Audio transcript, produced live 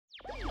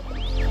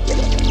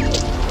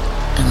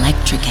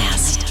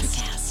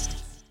Electricast.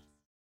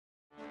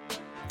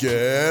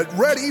 Get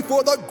ready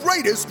for the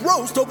greatest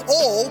roast of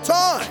all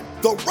time,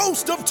 the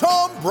Roast of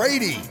Tom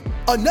Brady,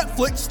 a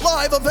Netflix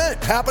live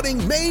event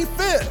happening May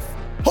 5th.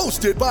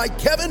 Hosted by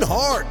Kevin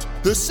Hart,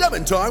 the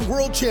 7-time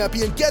world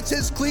champion gets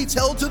his cleats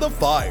held to the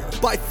fire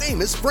by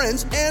famous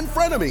friends and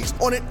frenemies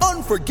on an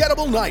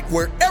unforgettable night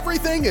where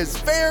everything is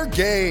fair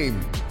game.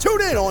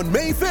 Tune in on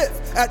May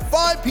 5th at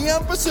 5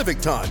 p.m. Pacific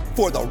time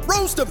for the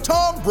Roast of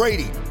Tom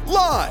Brady,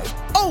 live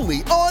only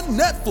on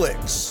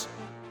Netflix.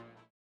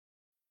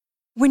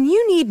 When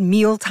you need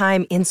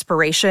mealtime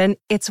inspiration,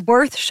 it's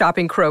worth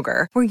shopping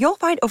Kroger, where you'll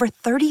find over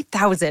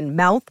 30,000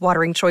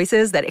 mouth-watering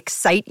choices that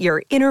excite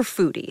your inner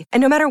foodie. And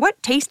no matter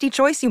what tasty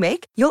choice you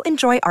make, you'll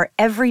enjoy our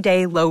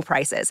everyday low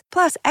prices,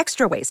 plus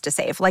extra ways to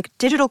save, like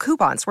digital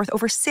coupons worth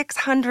over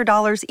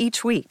 $600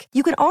 each week.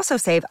 You can also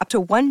save up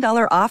to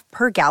 $1 off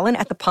per gallon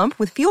at the pump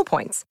with fuel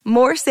points.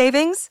 More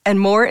savings and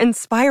more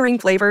inspiring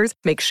flavors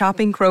make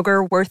shopping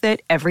Kroger worth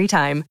it every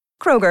time.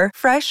 Kroger,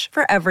 fresh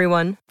for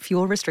everyone.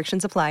 Fuel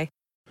restrictions apply.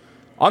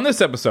 On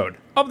this episode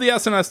of the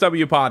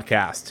SNSW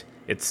podcast,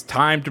 it's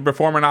time to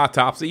perform an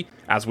autopsy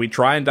as we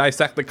try and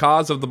dissect the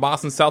cause of the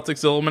Boston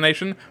Celtics'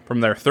 elimination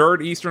from their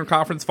third Eastern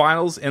Conference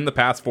Finals in the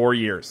past 4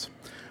 years.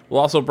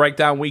 We'll also break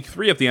down Week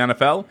 3 of the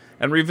NFL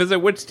and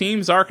revisit which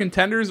teams are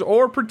contenders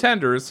or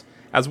pretenders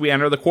as we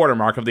enter the quarter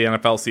mark of the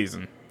NFL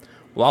season.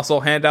 We'll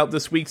also hand out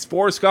this week's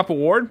Forrest Gump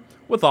Award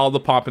with all the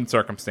pomp and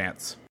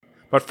circumstance.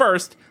 But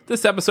first,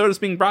 this episode is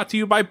being brought to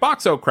you by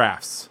Boxo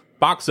Crafts.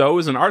 Boxo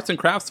is an arts and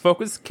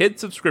crafts-focused kid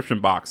subscription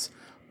box.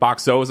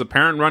 Boxo is a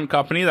parent-run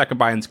company that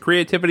combines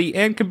creativity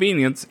and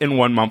convenience in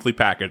one monthly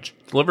package,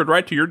 delivered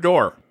right to your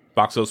door.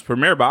 Boxo's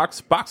premier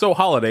box, Boxo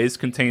Holidays,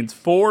 contains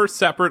 4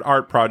 separate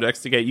art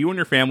projects to get you and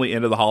your family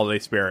into the holiday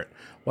spirit.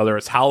 Whether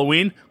it's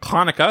Halloween,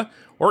 Hanukkah,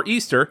 or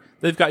Easter,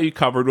 they've got you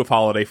covered with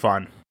holiday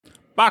fun.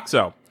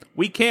 Boxo,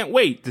 we can't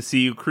wait to see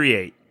you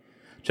create.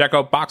 Check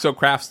out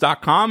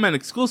BoxoCrafts.com and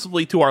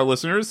exclusively to our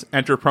listeners,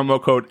 enter promo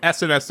code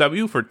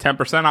SNSW for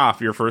 10% off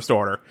your first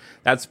order.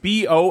 That's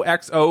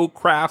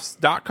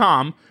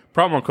BoxoCrafts.com,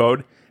 promo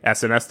code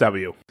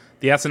SNSW.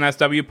 The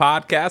SNSW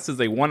podcast is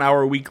a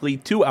 1-hour weekly,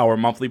 2-hour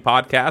monthly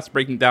podcast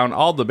breaking down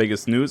all the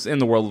biggest news in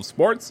the world of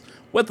sports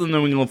with the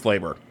New England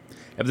flavor.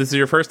 If this is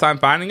your first time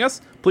finding us,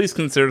 please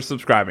consider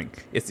subscribing.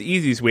 It's the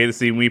easiest way to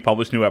see when we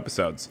publish new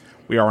episodes.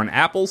 We are on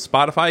Apple,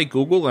 Spotify,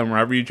 Google, and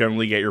wherever you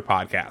generally get your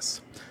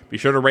podcasts. Be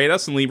sure to rate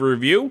us and leave a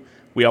review.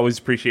 We always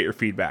appreciate your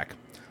feedback.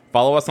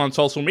 Follow us on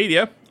social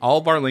media. All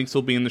of our links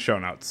will be in the show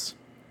notes.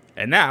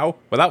 And now,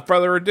 without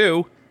further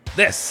ado,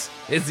 this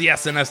is the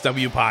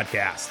SNSW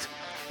podcast.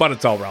 But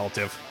it's all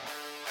relative.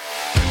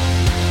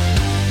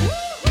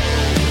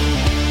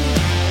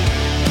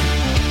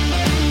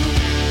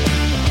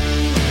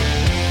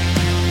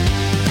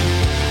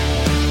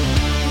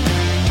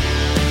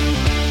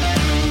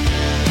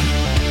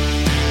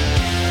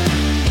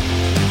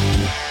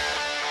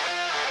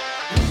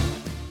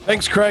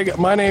 Thanks, Craig.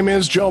 My name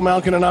is Joe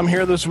Malkin, and I'm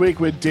here this week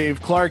with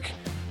Dave Clark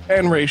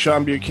and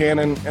Rayshawn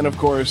Buchanan, and of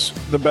course,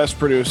 the best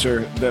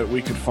producer that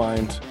we could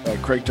find,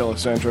 Craig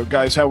D'Alessandro.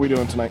 Guys, how are we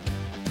doing tonight?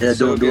 Yeah,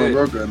 doing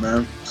real good,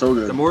 man. So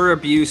good. The more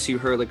abuse you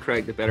hurl at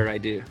Craig, the better I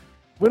do.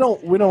 We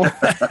don't,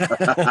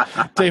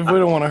 Dave, we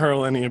don't want to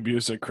hurl any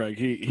abuse at Craig.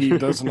 He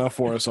does enough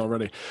for us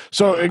already.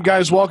 So,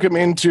 guys, welcome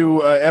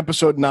into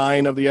episode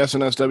 9 of the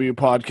SNSW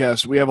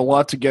podcast. We have a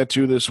lot to get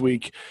to this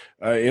week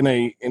in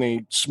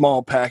a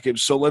small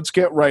package. So let's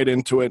get right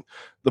into it.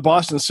 The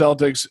Boston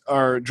Celtics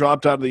are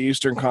dropped out of the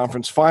Eastern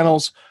Conference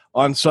Finals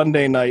on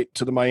Sunday night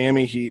to the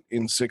Miami Heat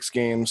in 6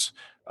 games.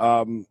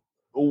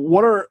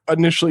 What are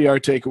initially our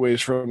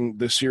takeaways from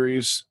this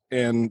series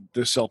and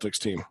the Celtics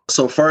team?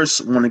 So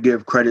first, I want to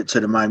give credit to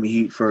the Miami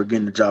Heat for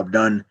getting the job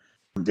done.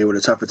 They were the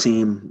tougher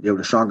team. They were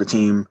the stronger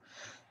team.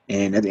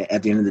 And at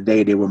the end of the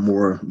day, they were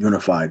more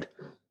unified.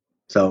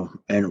 So,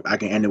 and I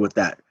can end it with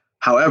that.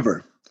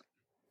 However,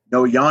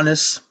 no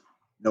Giannis,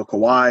 no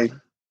Kawhi,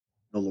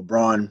 no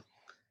LeBron.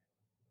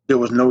 There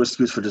was no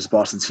excuse for this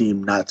Boston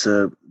team not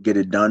to get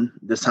it done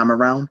this time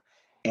around.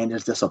 And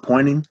it's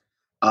disappointing.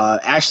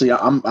 Actually,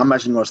 I'm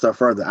actually going to step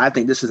further. I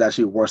think this is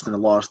actually worse than the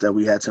loss that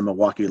we had to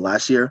Milwaukee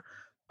last year,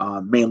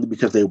 mainly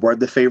because they were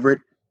the favorite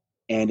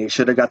and they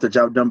should have got the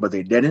job done, but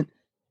they didn't.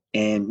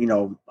 And, you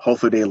know,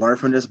 hopefully they learn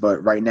from this.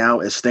 But right now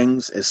it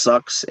stings, it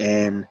sucks,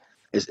 and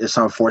it's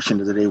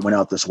unfortunate that they went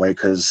out this way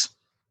because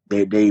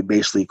they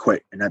basically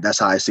quit. And that's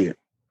how I see it.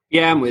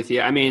 Yeah, I'm with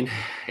you. I mean,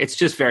 it's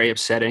just very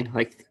upsetting.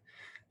 Like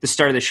the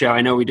start of the show,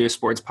 I know we do a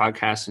sports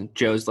podcast, and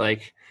Joe's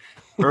like,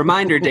 a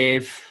reminder,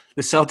 Dave.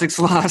 The Celtics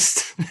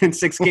lost in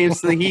 6 games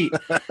to the Heat,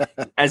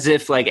 as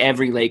if like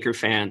every Laker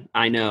fan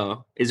I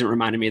know isn't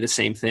reminding me of the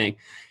same thing.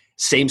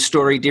 Same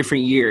story,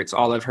 different year. It's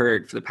all I've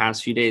heard for the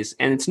past few days.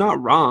 And it's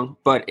not wrong,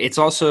 but it's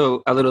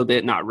also a little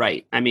bit not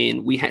right. I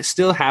mean, we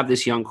still have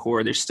this young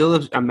core. There's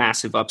still a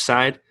massive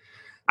upside.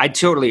 I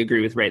totally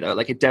agree with Ray, though.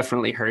 Like, it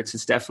definitely hurts.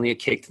 It's definitely a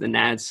kick to the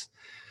nads.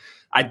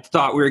 I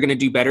thought we were going to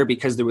do better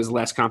because there was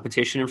less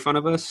competition in front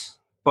of us.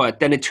 But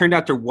then it turned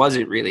out there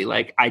wasn't really.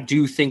 Like, I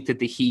do think that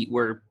the Heat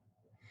were,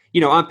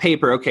 on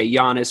paper, okay,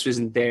 Giannis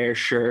isn't there,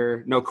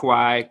 sure. No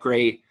Kawhi,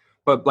 great.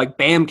 But like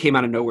Bam came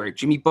out of nowhere.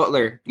 Jimmy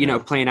Butler,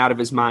 playing out of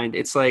his mind.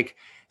 It's like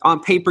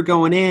on paper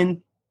going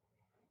in,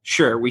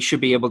 sure, we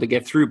should be able to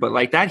get through. But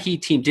like that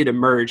Heat team did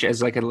emerge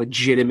as like a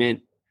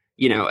legitimate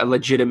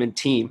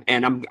team.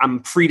 And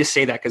I'm free to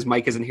say that because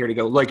Mike isn't here to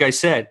go, like I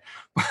said.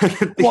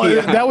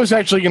 That was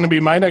actually going to be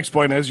my next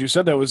point. As you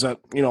said, that was that,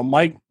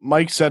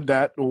 Mike said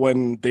that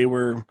when they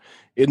were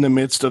in the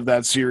midst of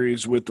that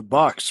series with the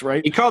Bucks,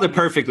 right? He called it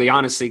perfectly,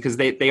 honestly, because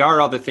they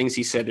are all the things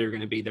he said they're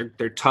going to be.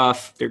 They're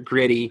tough, they're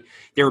gritty,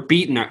 they were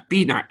beating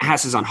our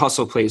asses on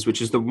hustle plays,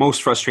 which is the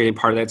most frustrating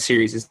part of that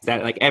series. Is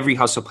that like every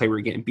hustle play we're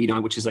getting beat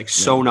on, which is like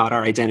so not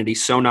our identity,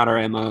 so not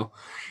our MO,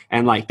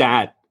 and like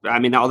that. I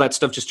mean, all that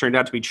stuff just turned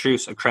out to be true.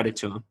 So credit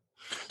to him.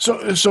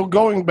 So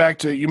going back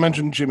to, you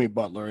mentioned Jimmy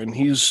Butler, and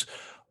he's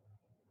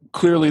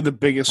clearly the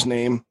biggest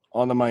name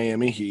on the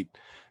Miami Heat.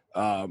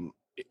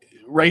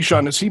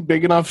 Rayshawn, is he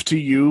big enough to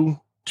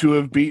you to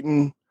have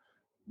beaten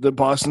the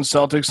Boston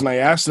Celtics? And I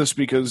ask this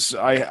because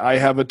I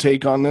have a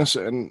take on this,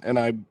 and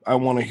I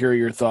want to hear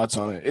your thoughts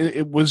on it.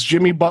 It was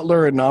Jimmy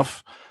Butler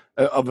enough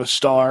of a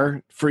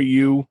star for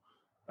you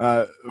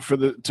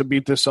to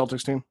beat this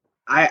Celtics team?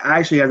 I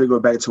actually have to go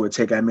back to a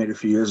take I made a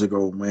few years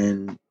ago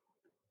when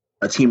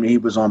a team that he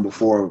was on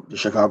before, the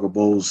Chicago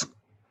Bulls,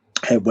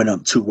 had went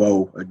up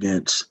 2-0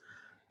 against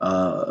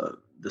the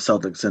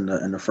Celtics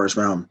in the first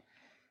round.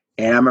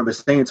 And I remember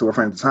saying to a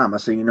friend at the time, I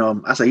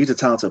said, he's a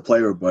talented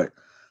player, but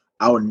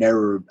I'll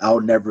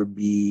never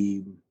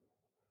be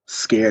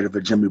scared of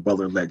a Jimmy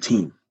Butler-led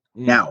team.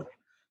 Now,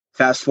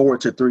 fast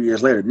forward to 3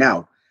 years later.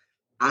 Now,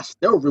 I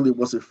still really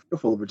wasn't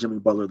fearful of a Jimmy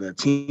Butler-led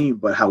team,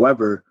 but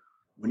however,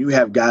 when you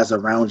have guys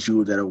around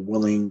you that are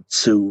willing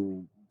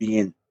to be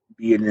in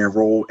their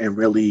role and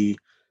really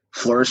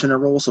flourish in their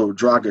role, so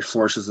Dragic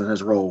flourishes in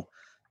his role.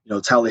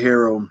 Tyler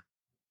Hero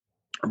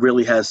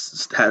really has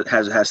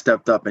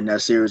stepped up in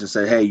that series and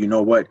said, hey, you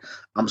know what?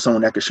 I'm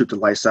someone that can shoot the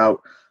lights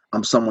out.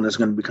 I'm someone that's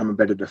going to become a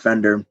better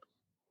defender.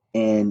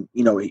 And,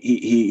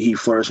 he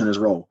flourished in his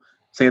role.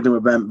 Same thing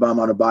with Bam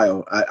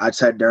Adebayo. I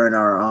said during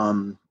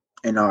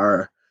in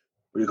our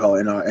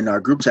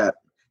group chat,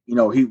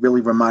 he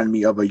really reminded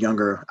me of a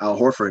younger Al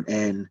Horford.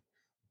 And,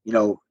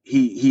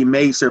 he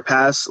may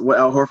surpass what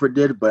Al Horford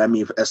did, but I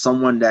mean, as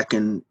someone that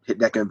can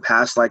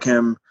pass like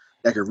him,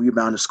 that can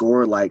rebound and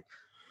score, like,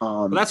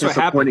 that's what happened.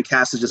 Supporting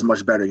cast is just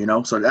much better,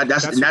 So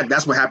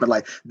that's what happened.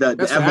 Like the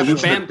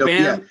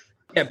evolution.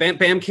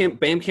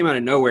 Bam came out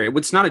of nowhere.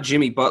 It's not a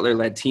Jimmy Butler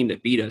led team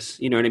that beat us.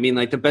 You know what I mean?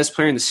 Like the best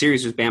player in the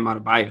series was Bam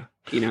Adebayo.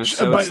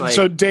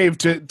 So Dave,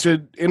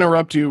 to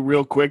interrupt you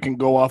real quick and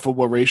go off of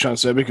what Rayshawn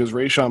said, because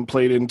Rayshawn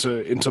played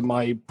into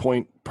my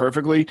point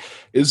perfectly,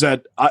 is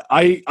that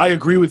I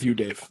agree with you,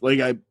 Dave.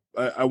 Like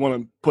I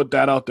want to put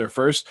that out there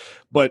first,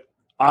 but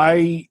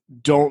I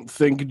don't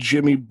think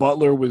Jimmy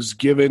Butler was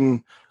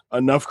given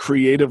enough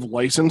creative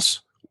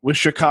license with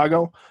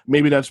Chicago.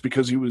 Maybe that's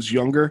because he was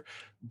younger,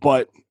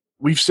 but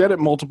we've said it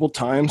multiple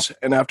times.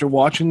 And after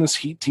watching this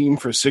Heat team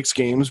for 6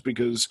 games,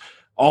 because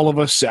all of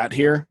us sat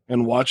here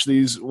and watched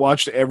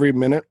every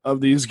minute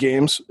of these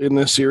games in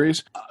this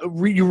series,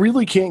 you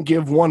really can't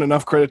give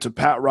enough credit to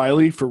Pat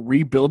Riley for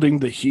rebuilding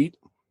the Heat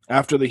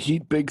after the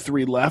Heat big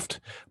 3 left,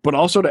 but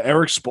also to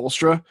Erik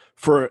Spoelstra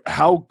for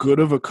how good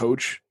of a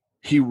coach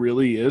he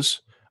really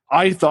is.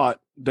 I thought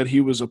that he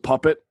was a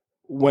puppet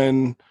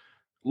when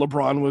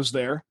LeBron was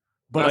there,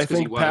 but I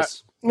think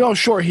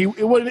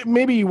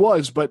maybe he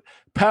was, but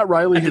Pat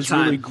Riley has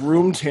really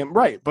groomed him,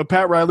 right? But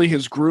Pat Riley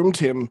has groomed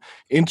him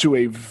into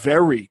a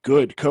very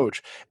good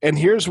coach. And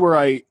here's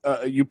where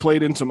you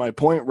played into my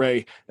point,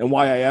 Ray, and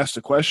why I asked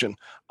the question.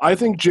 I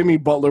think Jimmy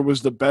Butler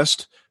was the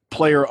best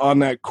player on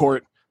that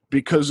court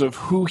because of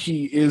who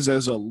he is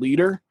as a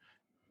leader,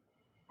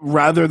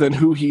 rather than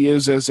who he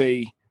is as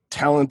a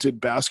talented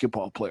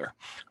basketball player.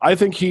 I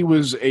think he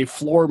was a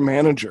floor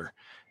manager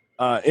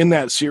in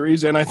that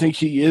series, and I think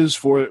he is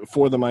for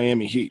the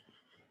Miami Heat.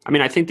 I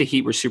mean, I think the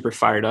Heat were super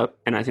fired up,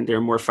 and I think they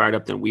were more fired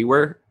up than we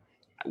were.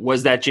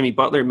 Was that Jimmy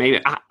Butler? Maybe.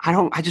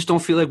 I just don't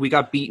feel like we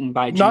got beaten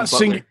by Jimmy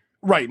Butler.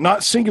 Right,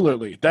 not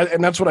singularly.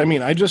 That's what I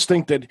mean. I just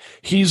think that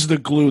he's the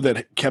glue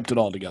that kept it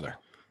all together.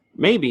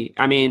 Maybe.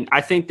 I mean, I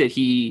think that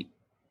he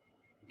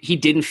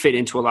didn't fit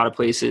into a lot of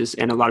places,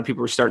 and a lot of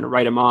people were starting to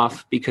write him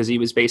off because he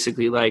was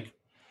basically like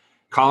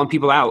calling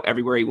people out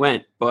everywhere he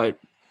went. But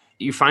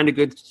you find a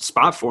good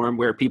spot for him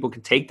where people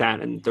can take that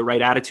and the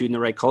right attitude and the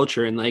right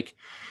culture. And like,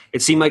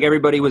 it seemed like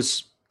everybody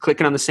was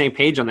clicking on the same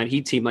page on that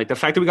Heat team. Like the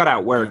fact that we got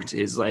outworked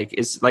is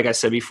like I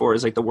said before,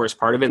 is like the worst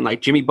part of it. And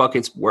like Jimmy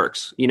Buckets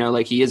works,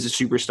 like he is a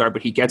superstar,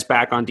 but he gets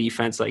back on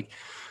defense. Like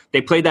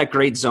they played that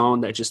great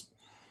zone that just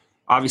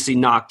obviously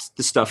knocked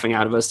the stuffing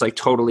out of us, like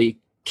totally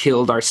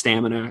killed our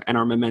stamina and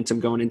our momentum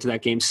going into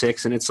that game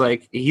 6. And it's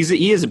like,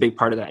 he is a big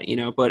part of that,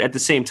 but at the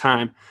same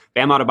time,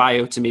 Bam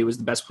Adebayo to me was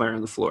the best player on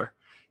the floor.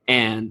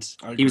 And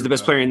he was the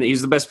best player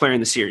in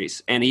the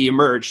series, and he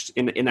emerged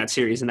in that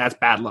series, and that's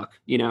bad luck,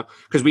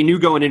 because we knew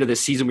going into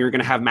this season we were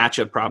going to have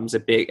matchup problems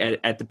at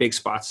the big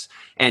spots,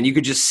 and you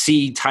could just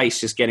see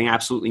Tice just getting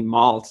absolutely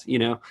mauled,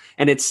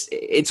 and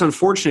it's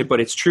unfortunate,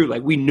 but it's true.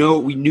 Like we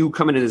knew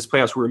coming into this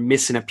playoffs we were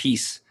missing a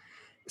piece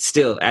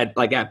still at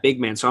big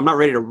man, so I'm not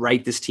ready to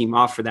write this team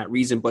off for that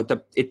reason,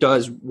 but it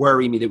does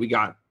worry me that we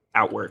got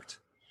outworked.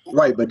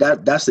 Right, but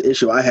that's the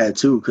issue I had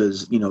too,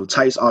 because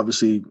Tice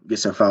obviously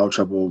gets in foul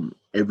trouble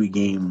every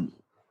game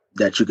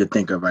that you could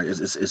think of. Right, it's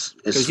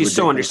because he's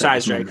so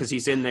undersized, right? Because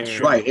he's in there,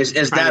 right? It's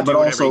that, but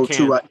also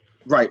too,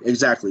 right?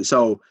 Exactly.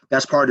 So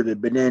that's part of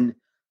it. But then,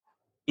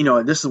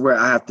 and this is where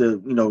I have to,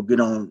 get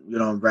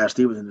on Brad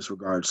Stevens in this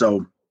regard.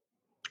 So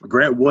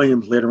Grant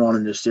Williams later on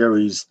in this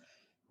series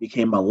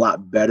became a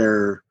lot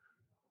better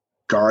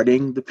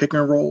guarding the pick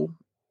and roll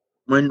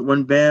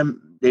when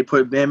they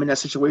put Bam in that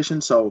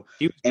situation. So,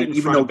 and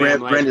even though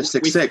Grant is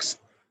 6'6",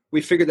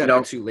 we figured that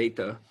out too late,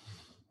 though.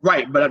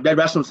 Right, but that's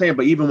what I'm saying.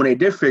 But even when they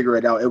did figure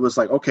it out, it was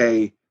like,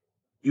 okay,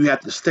 you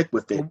have to stick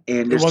with it.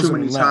 And there's too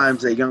many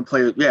times that young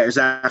players. Yeah,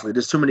 exactly.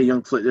 There's too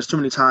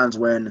many times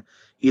when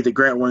either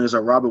Grant Williams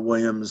or Robert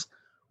Williams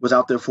was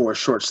out there for a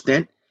short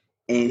stint,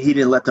 and he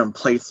didn't let them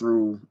play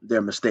through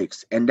their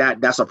mistakes, and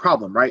that's a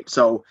problem, right?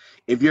 So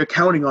if you're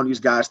counting on these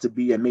guys to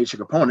be a major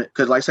component,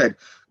 because like I said,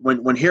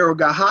 when Hero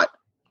got hot,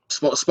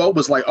 Spo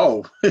was like,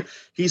 oh,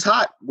 he's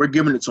hot, we're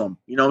giving it to him.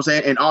 You know what I'm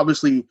saying? And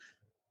obviously,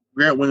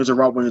 Grant Williams or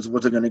Rob Williams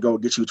wasn't going to go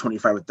get you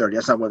 25 or 30.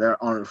 That's not what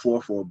they're on the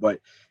floor for. But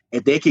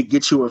if they could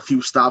get you a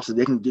few stops, if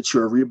they can get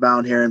you a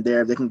rebound here and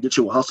there, if they can get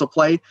you a hustle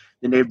play,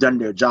 then they've done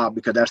their job,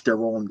 because that's their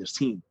role in this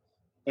team.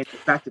 And the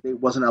fact that they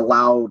wasn't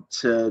allowed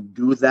to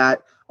do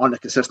that on a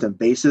consistent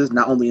basis,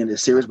 not only in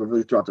this series, but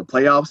really throughout the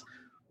playoffs,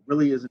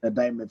 really is an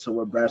indictment to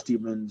what Brad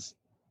Stevens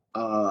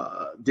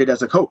did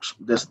as a coach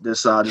this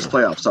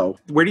playoff. So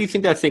where do you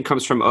think that thing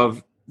comes from,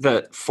 of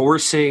the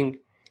forcing?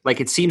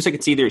 Like, it seems like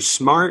it's either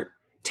Smart,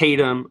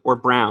 Tatum, or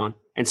Brown,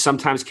 and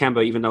sometimes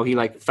Kemba, even though he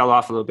fell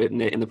off a little bit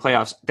in the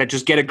playoffs, that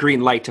just get a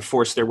green light to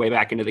force their way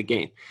back into the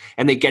game,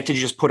 and they get to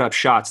just put up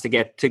shots to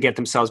get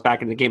themselves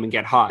back into the game and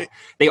get hot.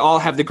 They all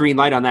have the green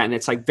light on that, and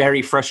it's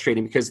very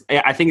frustrating, because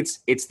I think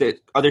it's the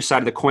other side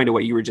of the coin to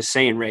what you were just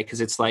saying, Ray,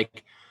 because it's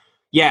like,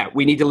 yeah,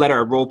 we need to let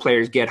our role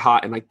players get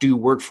hot and do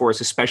work for us,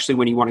 especially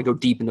when you want to go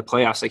deep in the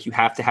playoffs. You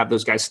have to have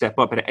those guys step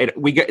up. And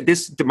we got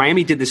this.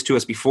 Miami did this to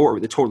us before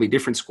with a totally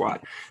different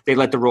squad. They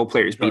let the role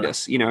players beat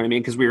us. You know what I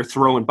mean? Because we were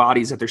throwing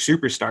bodies at their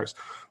superstars.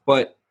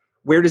 But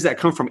where does that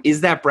come from?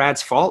 Is that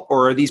Brad's fault,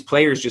 or are these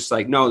players just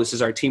no, this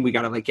is our team, we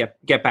got to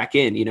get back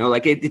in?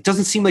 It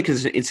doesn't seem like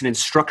it's an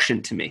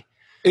instruction to me.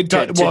 It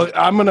does. Well,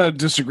 I'm going to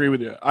disagree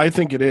with you. I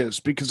think it is,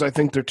 because I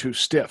think they're too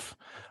stiff.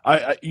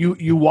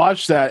 You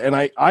watch that,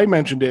 and I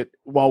mentioned it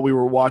while we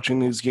were watching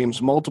these games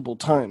multiple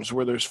times,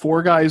 where there's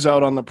 4 guys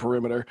out on the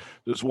perimeter,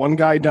 there's 1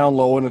 guy down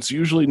low, and it's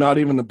usually not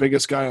even the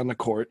biggest guy on the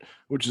court,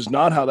 which is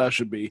not how that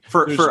should be.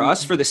 For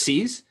us, for the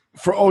C's?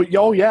 Oh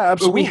yeah,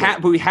 absolutely.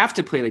 But we have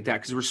to play like that,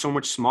 because we're so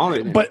much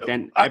smaller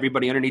than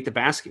everybody underneath the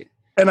basket.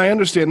 And I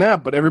understand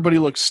that, but everybody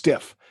looked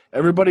stiff.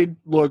 Everybody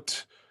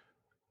looked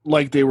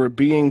like they were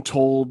being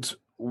told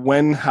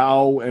when,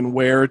 how, and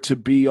where to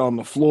be on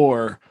the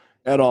floor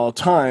at all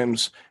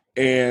times,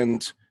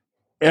 and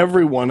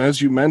everyone,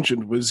 as you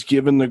mentioned, was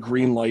given the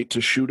green light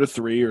to shoot a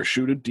 3 or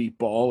shoot a deep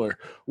ball or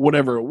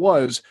whatever it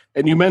was.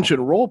 And you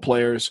mentioned role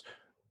players,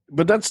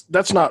 but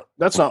that's not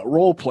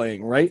role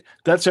playing, right?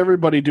 That's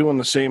everybody doing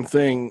the same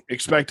thing,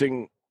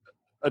 expecting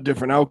a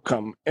different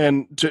outcome.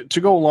 And to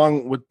go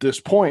along with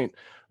this point,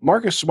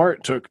 Marcus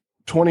Smart took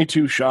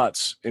 22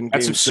 shots in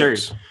Game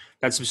 6.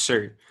 That's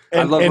absurd.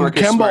 And, I love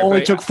Marcus Kemba Smart,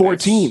 only took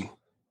 14.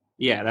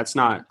 Yeah,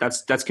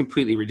 that's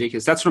completely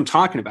ridiculous. That's what I'm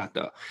talking about,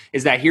 though,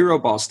 is that hero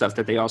ball stuff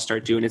that they all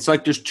start doing. It's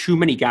like there's too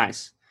many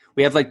guys.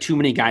 We have too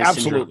many guys.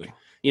 Absolutely. Syndrome.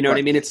 You know what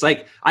I mean? It's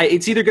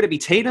it's either going to be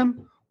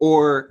Tatum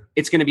or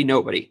it's going to be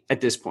nobody at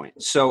this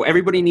point. So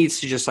everybody needs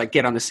to just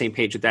get on the same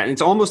page with that. And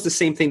it's almost the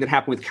same thing that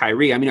happened with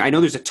Kyrie. I mean, I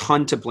know there's a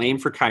ton to blame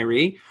for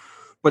Kyrie,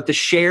 but the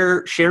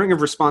sharing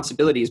of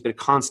responsibility has been a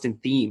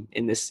constant theme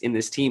in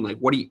this team.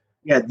 What do you?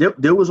 Yeah,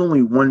 there was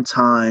only one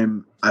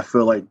time I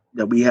feel like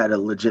that we had a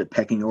legit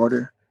pecking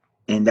order.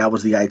 And that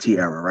was the IT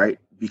era, right?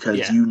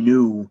 Because you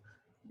knew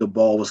the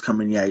ball was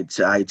coming to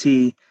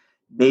IT.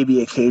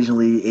 Maybe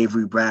occasionally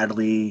Avery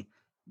Bradley,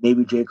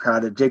 maybe Jay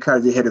Crowder. Jay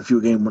Crowder did hit a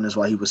few game winners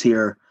while he was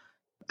here.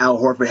 Al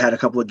Horford had a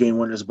couple of game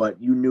winners, but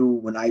you knew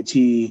when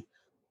IT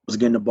was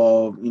getting the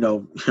ball,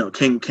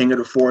 king of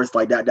the fourth,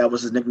 like that. That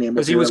was his nickname.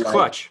 Because he was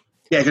clutch.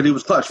 Yeah, because he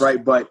was clutch,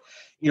 right? But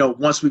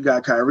once we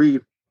got Kyrie,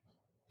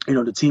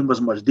 the team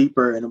was much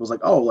deeper, and it was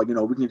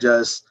we can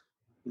just,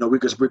 we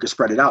could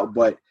spread it out,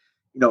 but.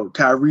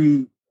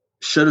 Kyrie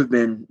should have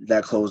been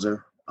that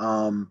closer.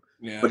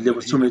 But there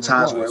was too many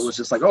times where it was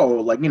just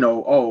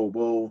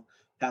well,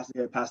 pass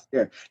it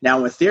there.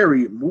 Now, in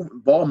theory,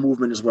 ball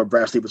movement is what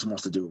Brad Stevens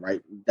wants to do,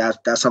 right?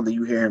 That's something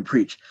you hear him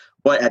preach.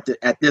 But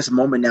at this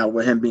moment now,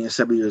 with him being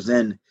 7 years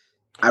in,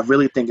 I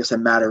really think it's a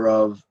matter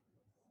of,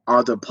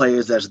 are the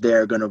players that's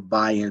there going to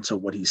buy into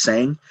what he's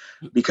saying?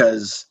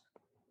 Because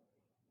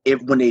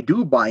when they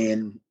do buy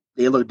in,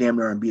 they look damn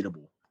near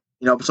unbeatable.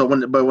 So when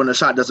the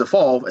shot doesn't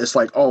fall, it's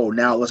like, oh,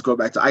 now let's go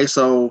back to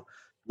ISO.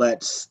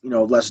 Let's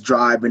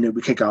drive, and then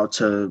we kick out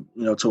to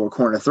a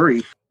corner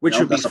three, which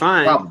would be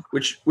fine.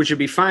 Which would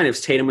be fine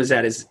if Tatum was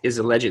at his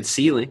alleged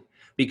ceiling.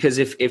 Because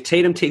if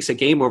Tatum takes a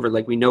game over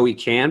like we know he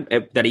can,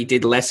 that he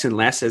did less and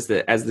less as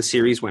the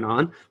series went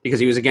on, because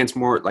he was against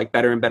more like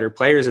better and better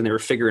players, and they were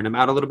figuring him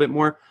out a little bit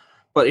more.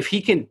 But if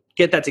he can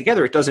get that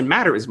together, it doesn't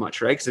matter as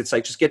much, right? Because it's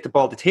like, just get the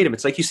ball to Tatum.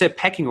 It's like you said,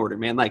 pecking order,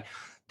 man. Like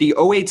the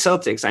 08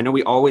 Celtics, I know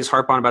we always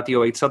harp on about the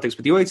 08 Celtics,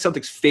 but the 08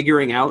 Celtics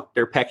figuring out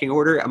their pecking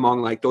order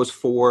among like those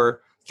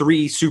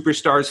three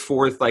superstars,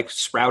 fourth like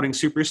sprouting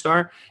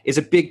superstar, is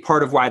a big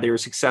part of why they were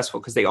successful,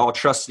 because they all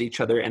trusted each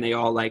other, and they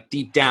all like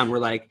deep down were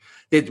like,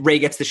 Ray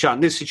gets the shot in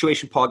this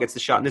situation, Paul gets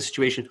the shot in this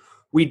situation.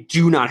 We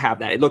do not have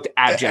that. It looked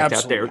abject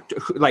out there.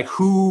 Like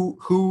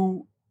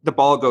who the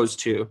ball goes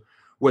to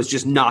was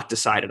just not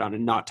decided on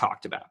and not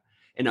talked about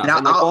enough.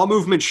 And like ball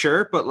movement,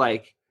 sure, but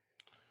like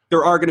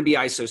there are going to be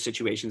ISO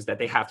situations that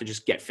they have to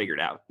just get figured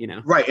out,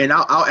 Right, and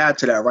I'll add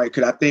to that, right?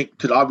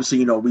 Because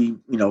obviously,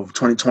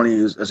 2020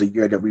 is a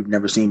year that we've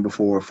never seen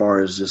before, as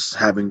far as just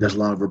having this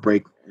long of a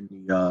break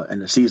in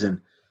the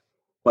season.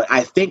 But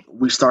I think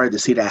we started to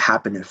see that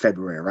happen in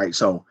February, right?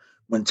 So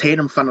when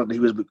Tatum found out that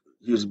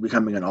he was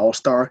becoming an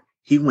all-star,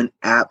 he went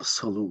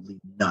absolutely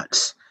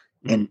nuts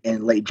in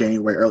late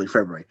January, early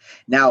February.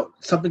 Now,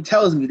 something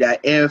tells me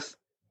that if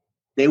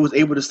they was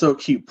able to still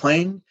keep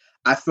playing,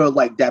 I feel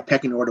like that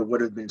pecking order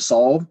would have been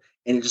solved,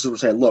 and it just would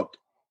say, look,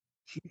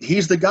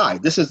 he's the guy.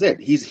 This is it.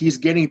 He's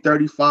getting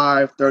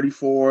 35,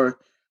 34,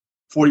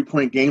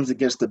 40-point games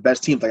against the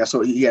best teams. Like I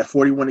saw, he had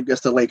 41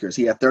 against the Lakers.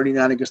 He had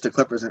 39 against the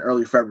Clippers in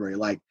early February.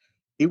 Like,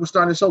 he was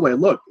starting to show, like,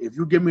 look, if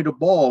you give me the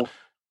ball,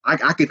 I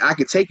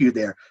could take you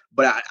there.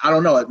 But I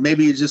don't know.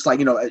 Maybe it's just like,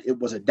 it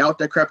was a doubt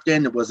that crept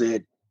in. It was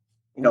it.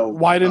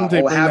 Why didn't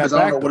they bring that back?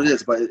 I don't know what it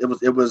is, but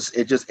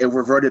it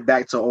reverted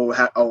back to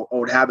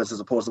old habits, as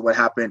opposed to what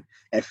happened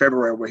in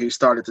February, where he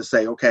started to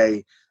say,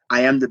 okay,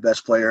 I am the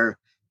best player.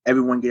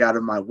 Everyone get out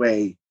of my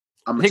way.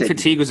 I think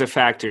fatigue was a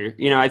factor.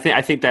 I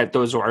think that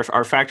those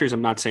are factors.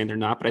 I'm not saying they're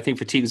not, but I think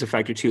fatigue is a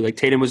factor too. Like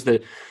Tatum was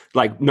the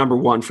number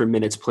one for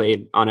minutes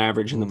played on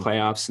average in the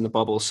playoffs in the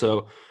bubble.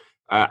 So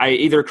I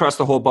either across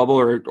the whole bubble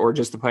or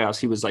just the playoffs,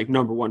 he was like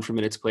number one for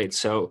minutes played.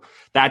 So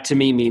that to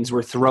me means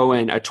we're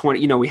throwing a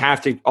 20. We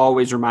have to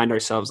always remind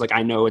ourselves, like,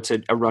 I know it's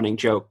a running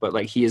joke, but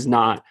like he is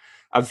not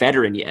a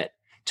veteran yet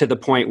to the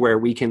point where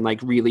we can like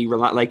really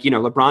rely. Like,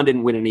 LeBron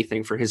didn't win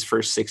anything for his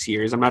first 6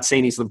 years. I'm not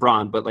saying he's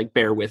LeBron, but like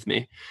bear with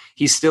me.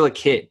 He's still a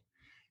kid.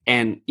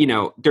 And,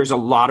 there's a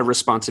lot of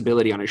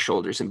responsibility on his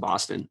shoulders in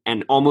Boston,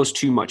 and almost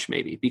too much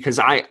maybe, because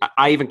I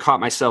even caught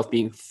myself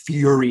being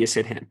furious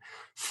at him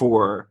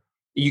for,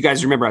 you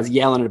guys remember I was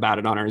yelling about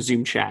it on our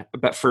Zoom chat,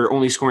 but for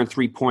only scoring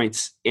 3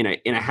 points in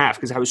a half,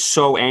 because I was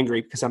so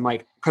angry, because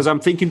I'm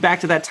thinking back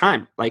to that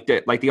time, like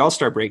the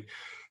All-Star break,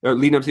 or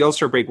leading up to the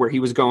All-Star break, where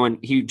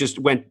he just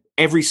went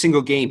every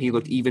single game. He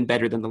looked even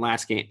better than the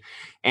last game.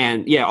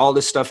 And yeah, all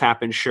this stuff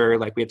happened. Sure.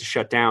 Like we had to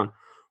shut down,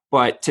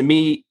 but to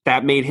me,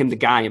 that made him the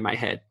guy in my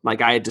head.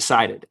 Like I had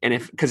decided, and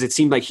because it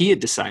seemed like he had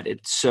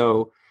decided,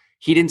 so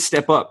he didn't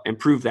step up and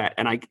prove that.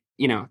 And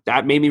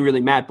that made me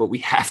really mad, but we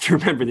have to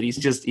remember that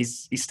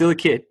he's still a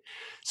kid.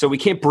 So we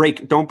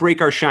don't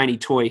break our shiny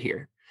toy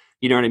here.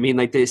 You know what I mean?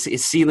 Like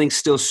his ceiling's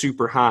still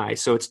super high.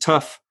 So it's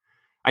tough.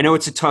 I know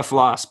it's a tough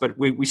loss, but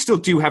we still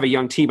do have a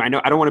young team. I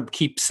know I don't want to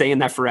keep saying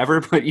that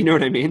forever, but you know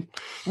what I mean?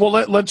 Well,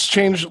 let's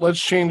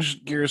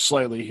change gears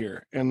slightly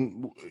here.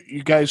 And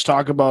you guys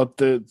talk about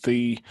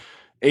the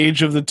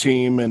age of the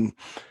team, and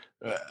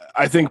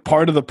I think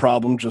part of the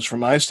problem, just from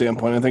my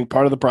standpoint, I think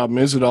part of the problem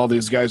is that all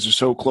these guys are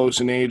so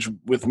close in age,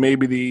 with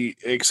maybe the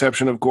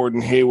exception of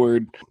Gordon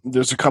Hayward.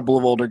 There's a couple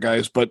of older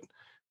guys, but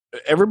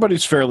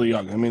everybody's fairly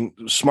young. I mean,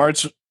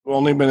 Smart's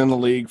only been in the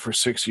league for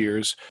 6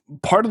 years.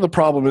 Part of the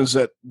problem is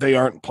that they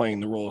aren't playing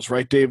the roles,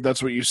 right, Dave?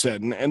 That's what you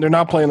said. And they're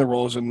not playing the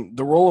roles. And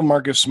the role of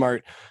Marcus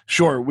Smart,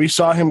 sure, we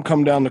saw him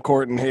come down the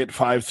court and hit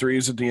 5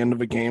 threes at the end of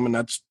a game, and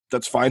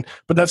that's fine.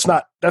 But that's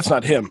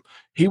not him.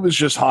 He was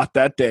just hot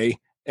that day,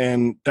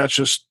 and that's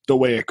just the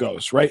way it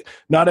goes, right?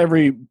 Not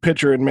every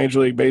pitcher in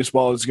Major League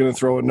Baseball is going to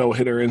throw a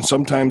no-hitter, and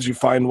sometimes you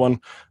find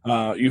one.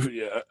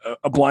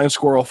 A blind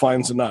squirrel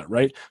finds a nut,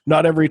 right?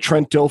 Not every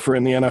Trent Dilfer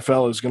in the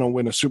NFL is going to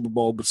win a Super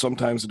Bowl, but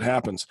sometimes it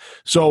happens.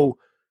 So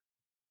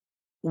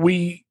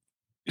we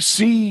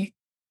see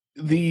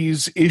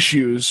these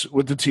issues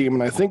with the team,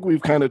 and I think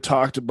we've kind of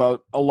talked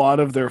about a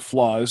lot of their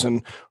flaws.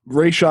 And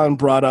Rayshawn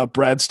brought up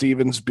Brad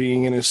Stevens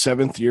being in his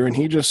 7th year, and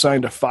he just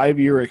signed a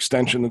 5-year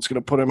extension that's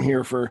going to put him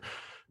here for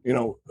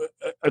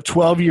a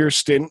 12-year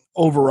stint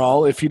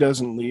overall if he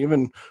doesn't leave.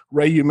 And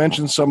Ray, you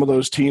mentioned some of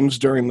those teams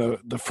during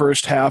the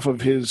first half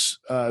of his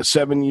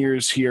 7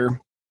 years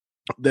here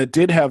that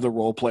did have the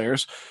role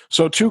players.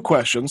 So 2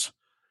 questions.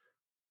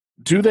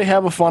 Do they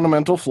have a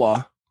fundamental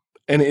flaw?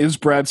 And is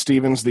Brad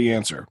Stevens the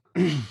answer?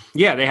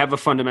 Yeah, they have a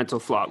fundamental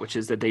flaw, which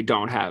is that they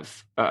don't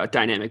have a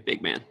dynamic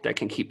big man that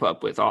can keep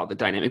up with all the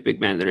dynamic big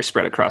men that are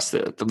spread across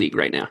the league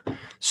right now.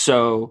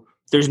 So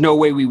there's no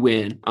way we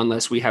win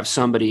unless we have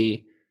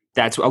somebody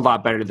that's a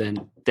lot better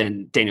than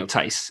Daniel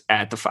Tice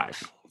at the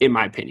 5, in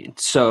my opinion.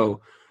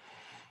 So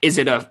is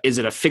it a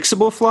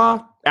fixable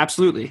flaw?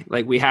 Absolutely.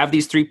 Like, we have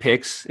these 3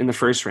 picks in the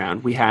first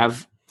round. We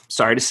have,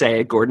 sorry to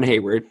say it, Gordon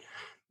Hayward.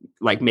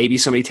 Like, maybe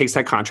somebody takes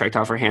that contract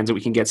off our hands and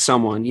we can get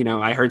someone. You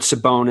know, I heard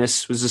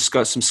Sabonis was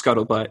some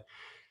scuttlebutt.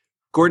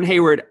 Gordon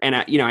Hayward, and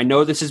I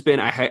know this has been,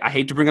 I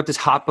hate to bring up this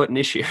hot button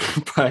issue,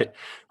 but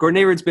Gordon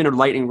Hayward's been a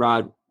lightning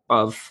rod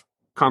of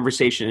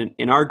conversation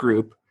in our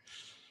group.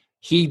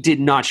 He did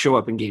not show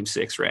up in Game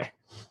 6, Ray.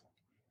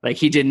 Like,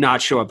 he did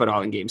not show up at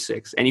all in Game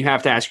 6. And you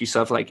have to ask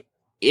yourself, like,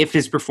 if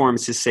his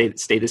performances stay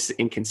this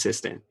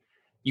inconsistent,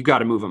 you got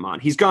to move him on.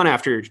 He's gone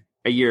after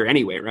a year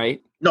anyway,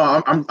 right?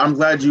 No, I'm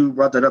glad you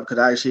brought that up,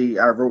 because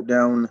I wrote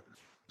down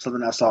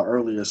something I saw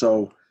earlier.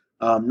 So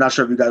not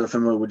sure if you guys are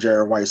familiar with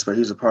Jared Weiss, but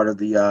he's a part of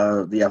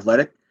the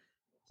Athletic.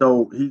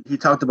 So he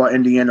talked about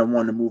Indiana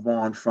wanting to move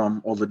on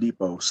from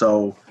Oladipo.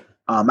 So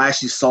I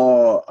actually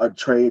saw a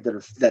trade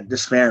that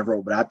this fan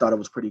wrote, but I thought it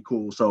was pretty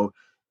cool. So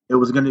it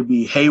was going to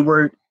be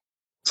Hayward,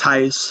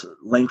 Tice,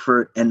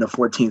 Langford, and the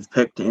 14th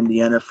pick to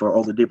Indiana for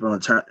Oladipo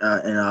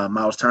and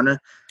Miles Turner.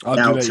 I'll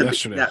do that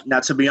yesterday. Now,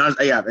 to be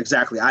honest, yeah,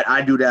 exactly.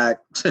 I do that.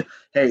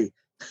 Hey,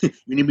 you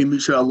need me to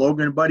meet you at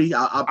Logan, buddy?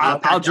 I'll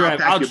pack your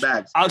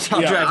bags. I'll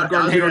drive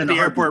Gordon Hayward to the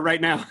airport right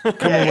now.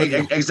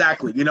 Yeah,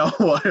 exactly. You know,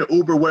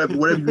 Uber, whatever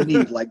you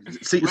need. Like,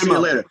 see you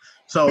later.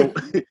 So,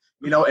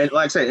 you know, and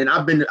like I said, and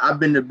I've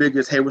been the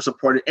biggest Hayward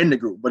supporter in the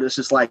group, but it's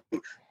just like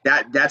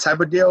that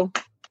type of deal.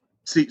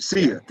 See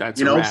ya.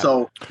 That's, you know, wrap.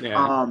 so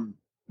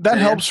that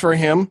helps for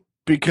him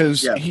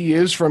because he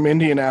is from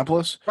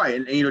Indianapolis. Right.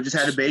 And you know, just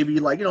had a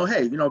baby, like, you know,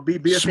 hey, you know, be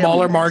a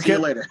smaller family, market. See you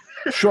later.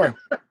 Sure.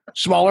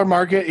 Smaller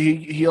market.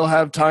 He'll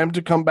have time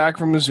to come back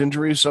from his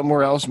injury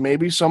somewhere else.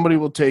 Maybe somebody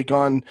will take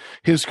on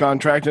his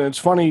contract. And it's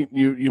funny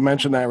you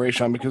mentioned that,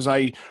 Rayshawn, because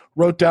I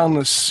wrote down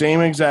the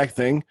same exact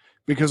thing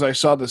because I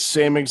saw the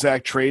same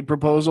exact trade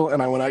proposal,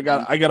 and I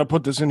got to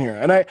put this in here.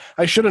 And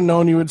I should have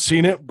known you had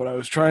seen it, but I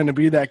was trying to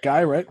be that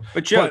guy, right?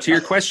 But Joe, to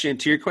your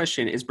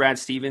question, is Brad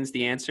Stevens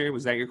the answer?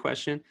 Was that your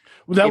question?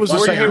 Well, that was the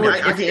second.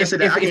 I can answer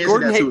that. I can answer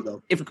that too,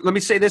 though. Let me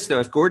say this though: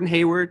 if Gordon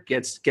Hayward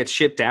gets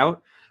shipped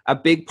out, a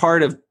big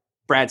part of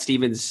Brad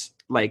Stevens'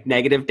 like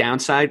negative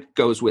downside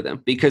goes with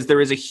him, because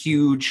there is a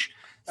huge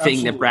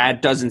thing that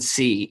Brad doesn't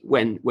see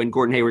when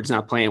Gordon Hayward's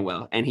not playing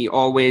well, and he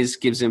always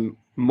gives him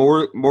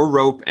more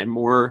rope and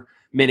more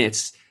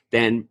minutes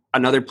than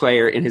another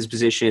player in his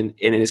position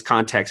and in his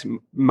context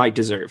might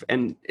deserve.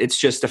 And it's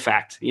just a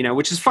fact, you know,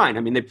 which is fine. I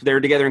mean, they're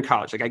together in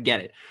college. Like, I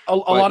get it. A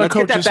lot of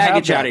coaches get that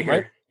baggage have that, out of here.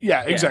 Right?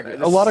 Yeah, exactly.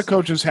 A lot of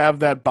coaches have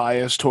that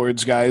bias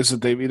towards guys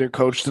that they've either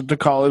coached at the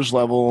college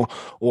level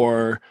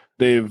or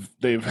they've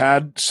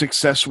had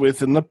success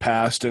with in the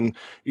past, and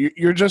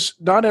you're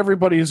just not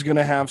everybody is going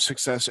to have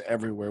success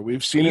everywhere.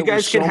 We've seen you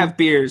guys can have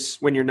beers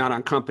when you're not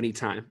on company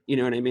time. You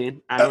know what I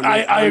mean?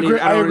 I agree.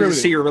 I don't agree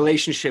see your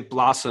relationship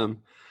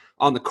blossom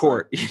on the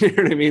court. You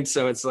know what I mean?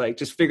 So it's like,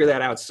 just figure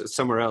that out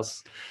somewhere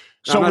else.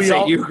 So I'm not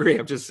saying you agree.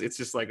 It's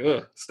just like,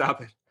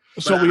 stop it.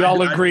 So we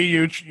all agree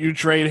you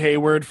trade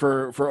Hayward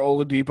for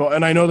Oladipo,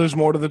 and I know there's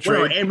more to the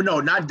trade.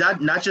 No,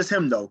 not just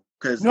him though.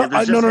 No.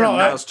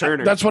 Miles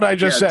Turner. That's what I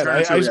just said.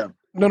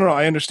 No,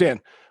 I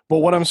understand. But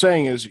what I'm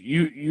saying is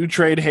you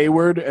trade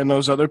Hayward and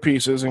those other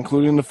pieces,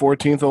 including the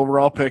 14th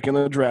overall pick in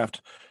the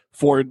draft,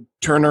 for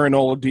Turner and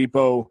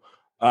Oladipo.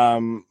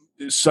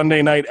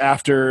 Sunday night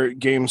after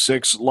Game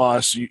 6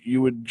 loss,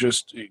 you would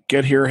just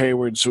get here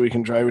Hayward so we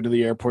can drive you to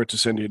the airport to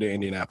send you to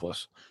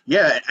Indianapolis.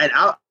 Yeah, and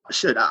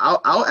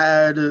I'll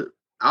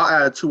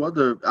add two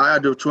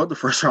other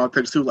first round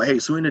picks too. Like, hey,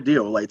 sweeten the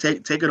deal. Like,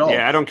 take it all.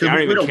 Yeah, I don't care.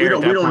 We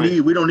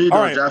don't need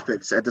those draft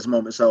picks at this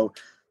moment. So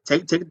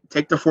take the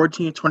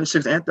 14th,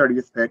 26th, and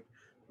 30th pick,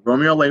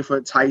 Romeo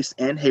Langford, Tice,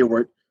 and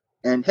Hayward,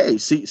 and hey,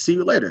 see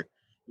you later.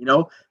 You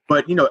know,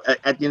 but you know,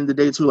 at the end of the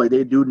day too, like,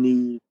 they do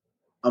need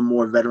a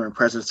more veteran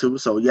presence too.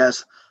 So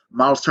yes,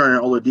 Miles Turner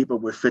and Oladipo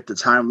would fit the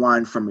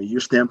timeline from a year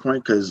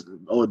standpoint, because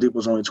Oladipo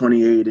was only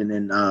 28, and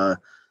then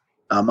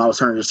Miles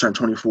Turner just turned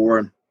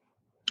 24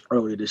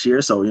 earlier this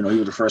year. So, you know, he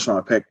was the first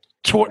round pick.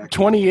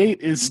 28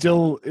 is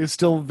still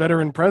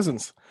veteran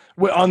presence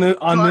on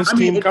this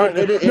team. It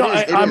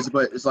is,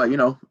 but it's like, you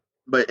know,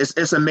 but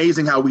it's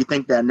amazing how we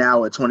think that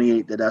now at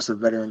 28 that's a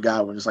veteran guy,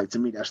 when it's like, to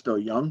me, that's still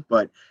young.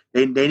 But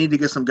they need to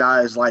get some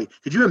guys like,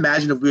 could you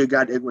imagine if we had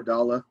got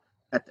Iguodala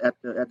at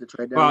the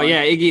trade deadline? Well,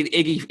 yeah,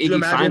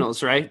 Iggy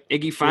finals, right?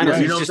 Iggy finals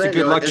is just a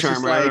good luck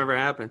charm wherever it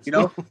happens. You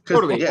know,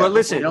 totally. Yeah, but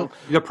listen, you know,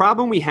 the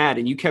problem we had,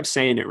 and you kept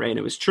saying it, right? And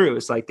it was true.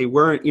 It's like they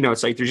weren't, you know,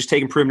 it's like they're just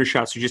taking perimeter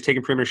shots. They're just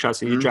taking perimeter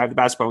shots, and you drive the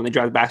basketball. When they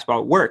drive the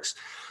basketball, it works.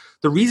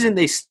 The reason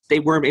they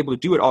weren't able to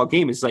do it all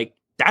game is like,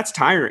 that's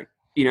tiring.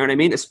 You know what I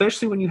mean?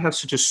 Especially when you have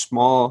such a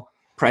small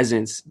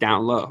presence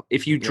down low.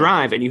 If you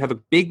drive and you have a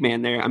big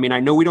man there, I mean, I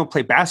know we don't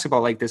play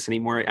basketball like this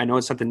anymore. I know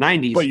it's not the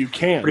 90s. But you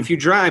can. But if you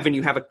drive and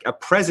you have a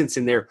presence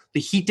in there, the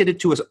Heat did it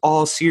to us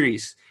all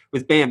series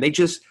with Bam. They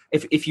just,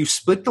 if you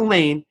split the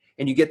lane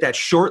and you get that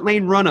short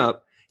lane run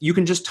up, you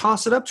can just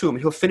toss it up to him.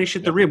 He'll finish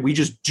at the rim. We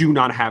just do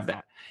not have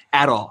that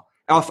at all.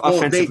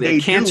 Offensively, they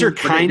Cancer do,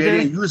 but kind they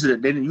of didn't use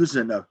it. They didn't use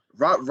it enough.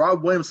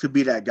 Rob Williams could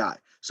be that guy.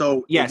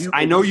 So yes,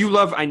 I know you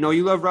love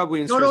Rob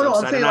Williams. No, for his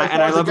upside, and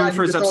I love him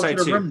for his upside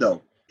too. Rim,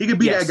 though. He could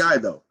be that guy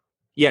though.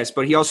 Yes,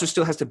 but he also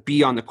still has to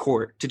be on the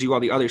court to do all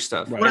the other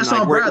stuff. Right. Well, that's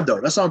on Brad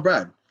though. That's on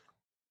Brad.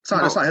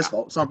 That's not his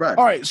fault. It's on Brad.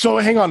 All right, so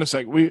hang on a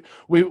sec.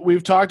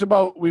 We've talked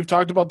about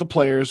the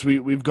players.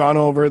 We've gone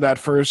over that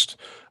first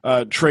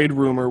trade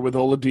rumor with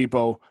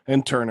Oladipo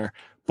and Turner.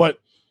 But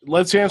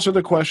let's answer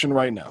the question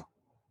right now.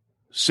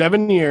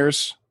 7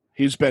 years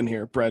he's been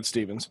here, Brad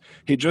Stevens.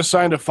 He just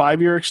signed a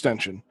 5-year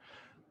extension.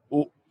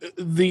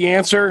 The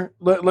answer,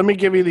 let me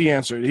give you the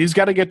answer. He's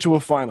got to get to a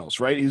finals,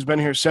 right? He's been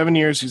here 7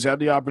 years. He's had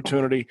the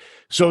opportunity.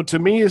 So to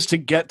me is to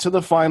get to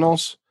the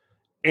finals.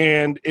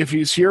 And if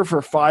he's here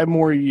for 5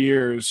 more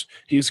years,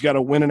 he's got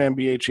to win an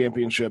NBA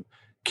championship.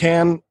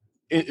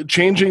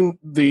 Changing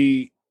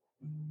the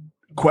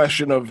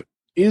question of,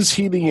 is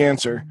he the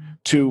answer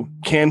to,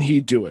 can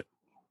he do it?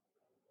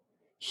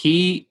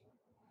 He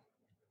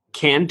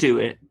can do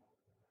it.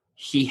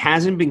 He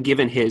hasn't been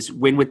given his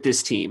win with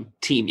this team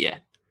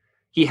yet.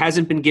 He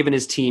hasn't been given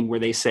his team where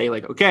they say,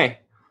 like, okay,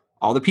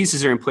 all the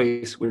pieces are in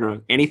place. We don't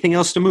have anything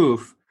else to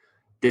move.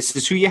 This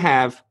is who you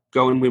have.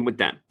 Go and win with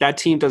them. That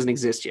team doesn't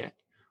exist yet.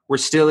 We're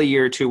still a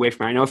year or two away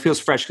from it. I know it feels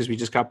fresh because we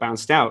just got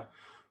bounced out,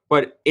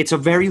 but it's a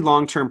very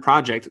long-term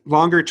project,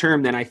 longer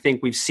term than I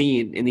think we've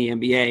seen in the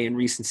NBA in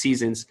recent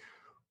seasons.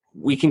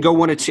 We can go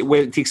one of two,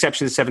 with the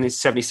exception of the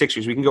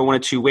 76ers, we can go one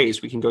of two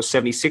ways. We can go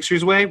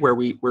 76ers way, where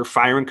we're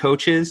firing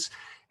coaches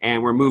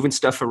and we're moving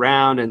stuff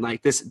around and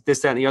like this,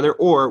 that, and the other,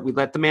 or we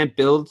let the man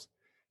build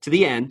to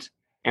the end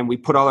and we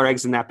put all our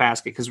eggs in that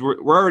basket because we're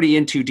already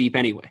in too deep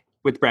anyway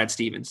with Brad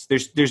Stevens.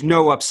 There's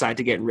no upside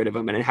to getting rid of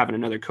him and having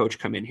another coach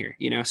come in here,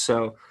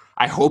 So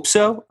I hope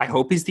so. I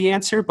hope he's the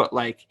answer, but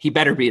like he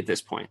better be at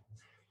this point.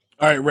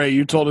 All right, Ray,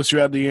 you told us you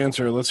had the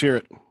answer. Let's hear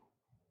it.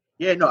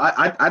 Yeah, no,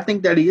 I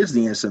think that he is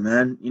the answer,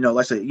 man.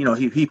 Like I said,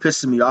 he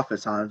pisses me off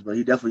at times, but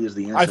he definitely is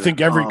the answer. I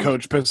think every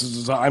coach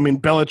pisses us off. I mean,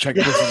 Belichick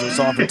pisses us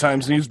off at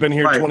times, and he's been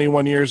here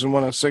 21 years and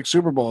won 6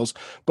 Super Bowls.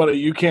 But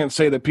you can't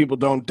say that people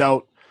don't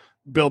doubt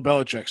Bill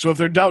Belichick. So if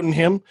they're doubting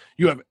him,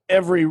 you have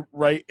every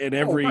right and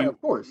every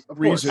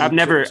reason. I've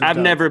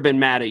never been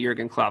mad at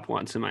Jurgen Klopp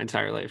once in my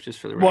entire life, just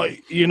for the record. Well,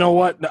 you know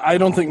what? I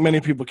don't think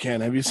many people can.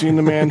 Have you seen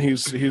the man?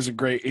 He's a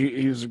great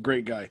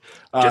guy,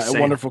 a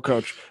wonderful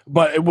coach.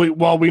 But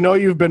we know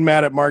you've been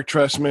mad at Mark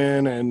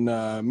Trestman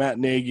and Matt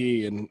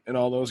Nagy and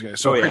all those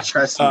guys. So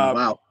Trestman,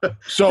 wow.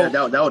 So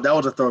that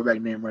was a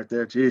throwback name right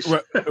there.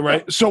 Jeez.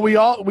 Right. So we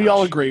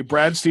all agree.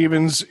 Brad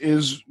Stevens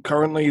is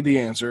currently the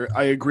answer.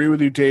 I agree with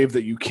you, Dave,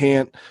 that you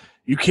can't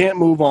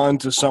move on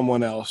to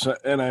someone else.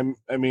 And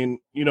I mean,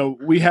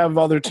 we have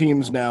other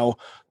teams now.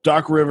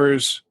 Doc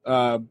Rivers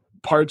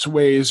parts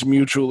ways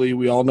mutually.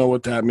 We all know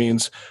what that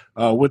means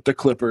with the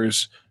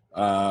Clippers.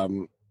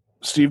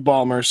 Steve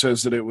Ballmer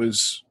says that it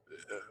was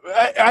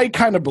I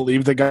kind of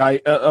believe the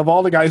guy of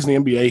all the guys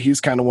in the NBA,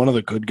 he's kind of one of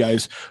the good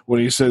guys when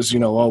he says,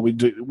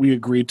 we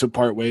agreed to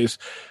part ways.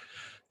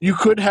 You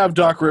could have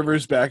Doc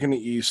Rivers back in the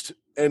East.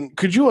 And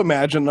could you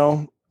imagine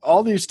though,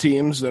 all these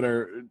teams that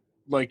are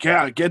like,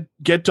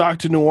 get Doc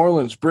to New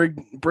Orleans,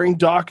 bring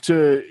Doc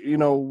to,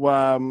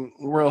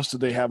 where else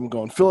did they have him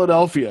going?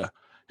 Philadelphia.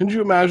 Could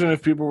you imagine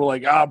if people were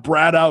like,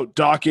 Brad out,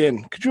 Doc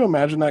in? Could you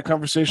imagine that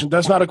conversation?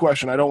 That's not a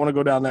question. I don't want to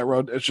go down that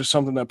road. It's just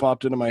something that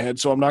popped into my head,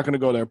 so I'm not going to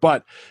go there.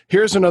 But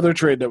here's another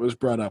trade that was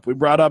brought up. We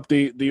brought up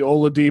the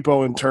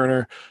Oladipo and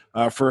Turner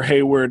for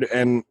Hayward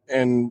and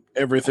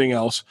everything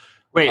else.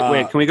 Wait.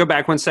 Can we go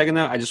back 1 second,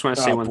 though? I just want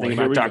to say one thing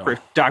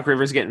about Doc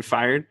Rivers getting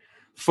fired.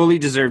 Fully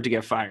deserved to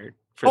get fired.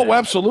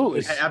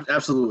 Absolutely.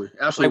 Absolutely.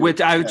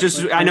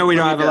 I know we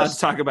don't have a lot to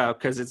talk about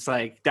because it's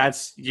like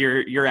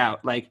you're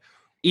out. Like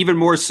even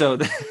more so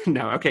than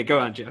no. Okay, go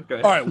on, Joe. Go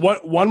ahead. All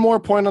right, one more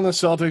point on the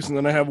Celtics, and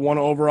then I have one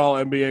overall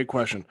NBA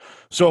question.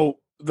 So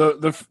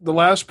the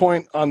last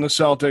point on the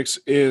Celtics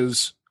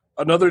is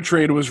another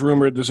trade was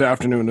rumored this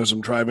afternoon. As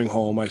I'm driving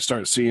home, I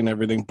start seeing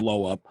everything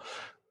blow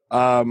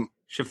up.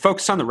 Should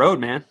focus on the road,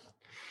 man.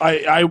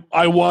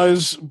 I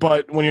was,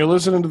 but when you're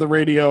listening to the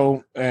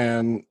radio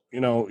and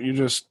you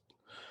just.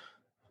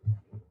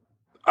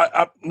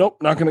 Nope,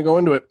 not going to go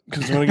into it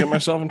because I'm going to get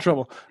myself in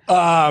trouble.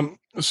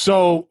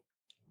 So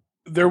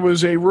there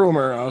was a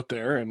rumor out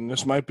there, and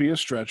this might be a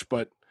stretch,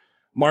 but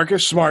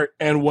Marcus Smart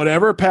and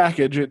whatever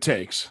package it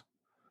takes,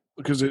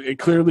 because it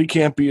clearly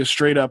can't be a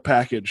straight-up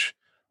package,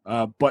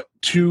 but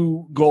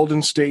to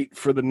Golden State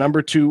for the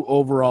number 2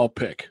 overall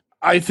pick.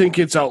 I think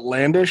it's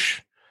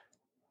outlandish,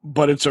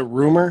 but it's a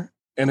rumor,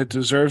 and it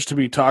deserves to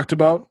be talked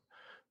about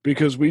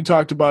because we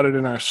talked about it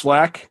in our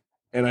Slack.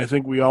 And I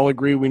think we all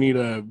agree we need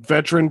a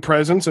veteran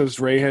presence, as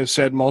Ray has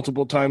said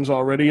multiple times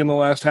already in the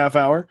last half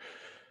hour.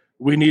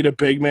 We need a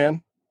big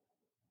man.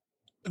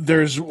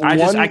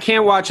 I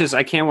can't watch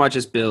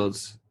his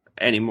builds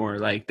anymore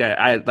like that.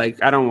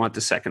 I don't want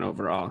the 2nd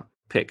overall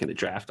pick in the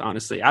draft,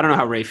 honestly. I don't know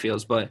how Ray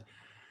feels, but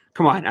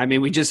come on. I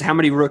mean, how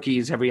many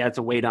rookies have we had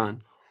to wait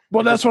on?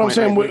 Well, that's what I'm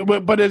saying.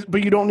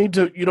 But you don't need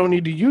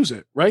to use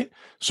it, right?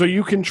 So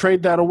you can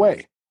trade that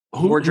away.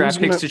 More draft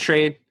picks to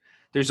trade.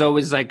 there's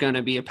always like going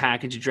to be a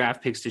package of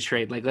draft picks to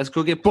trade. Like, let's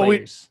go get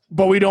players.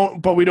 But we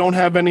don't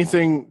have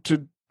anything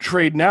to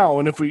trade now.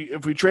 And if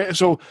we trade,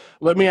 so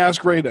let me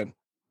ask Ray then.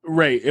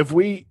 Ray, if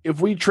we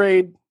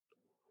trade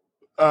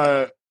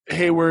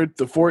Hayward,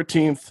 the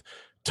 14th,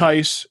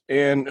 Tice,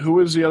 and who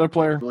is the other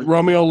player?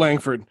 Romeo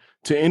Langford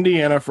to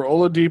Indiana for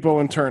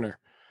Oladipo and Turner.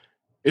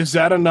 Is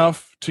that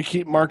enough to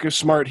keep Marcus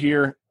Smart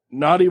here,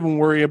 not even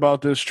worry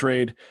about this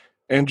trade,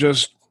 and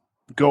just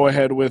go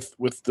ahead with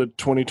the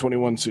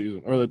 2021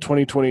 season or the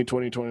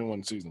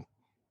 2020-2021 season?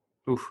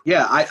 Oof.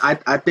 Yeah,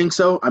 I think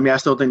so. I mean, I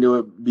still think there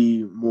would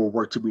be more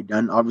work to be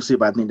done, obviously,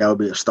 but I think that would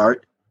be a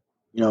start.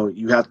 You know,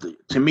 you have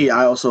to me,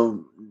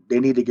 they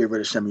need to get rid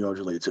of Semi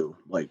Ojeleye too.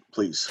 Like,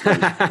 please.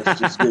 That's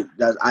just good.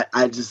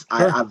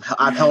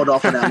 I've held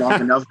off on that long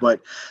enough, but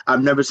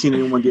I've never seen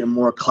anyone get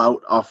more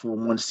clout off of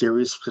one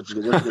series because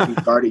he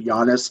guarded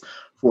Giannis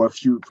for a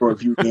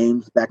few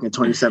games back in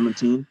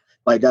 2017.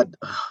 Like that,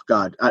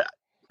 God.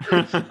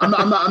 I'm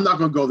not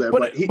going to go there,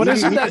 but he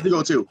has to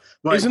go too.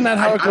 But isn't that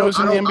how it goes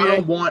in the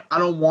NBA? I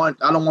don't want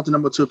the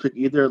number 2 pick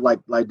either,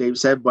 like Dave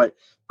said. But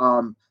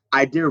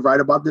I did write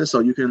about this, so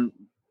you can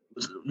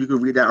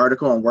read that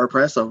article on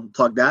WordPress. So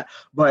plug that.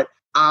 But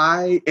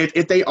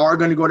if they are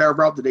going to go that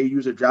route, that they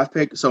use a draft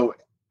pick, so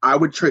I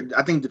would trade.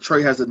 I think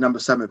Detroit has the number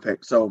 7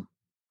 pick, so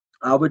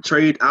I would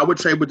trade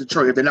with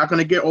Detroit. If they're not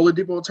going to get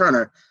Oladipo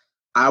Turner,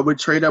 I would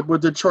trade up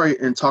with Detroit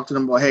and talk to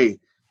them about, hey,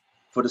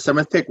 for the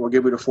 7th pick, we'll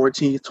give you the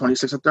 14th,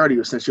 26th, and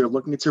 30th. Since you're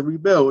looking to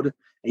rebuild,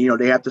 and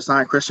they have to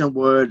sign Christian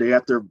Wood, they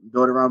have to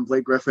build around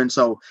Blake Griffin.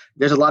 So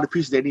there's a lot of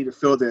pieces they need to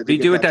fill there. What do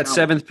you do with that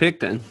 7th pick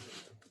then?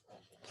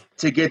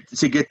 To get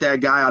that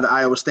guy out of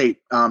Iowa State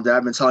that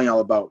I've been telling y'all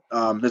about.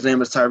 His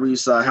name is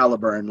Tyrese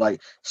Halliburton,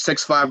 like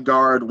 6'5"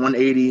 guard,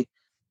 180,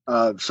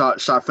 shot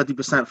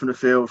 50% from the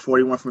field,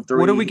 41 from 3.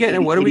 What are we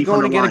getting? What are we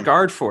going to get a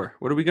guard for?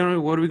 What are we going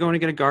to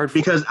get a guard for?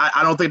 Because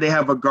I don't think they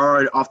have a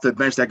guard off the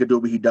bench that could do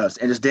what he does,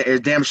 and it's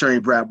damn sure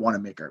ain't Brad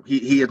Wanamaker.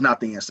 He is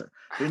not the answer.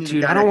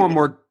 Dude, I don't want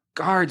more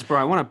guards, bro.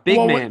 I want a big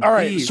man. All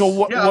right, so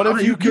what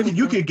if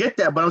you could get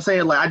that? But I'm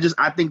saying, like,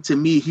 I think to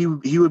me he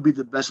would be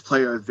the best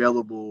player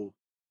available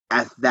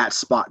at that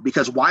spot,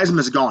 because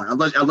Wiseman's gone.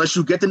 Unless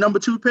you get the number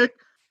 2 pick,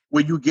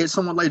 where you get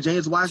someone like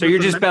James Wiseman. So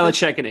you're just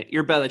Belichicking it.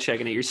 You're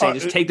Belichicking it. You're saying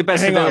just take the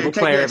best available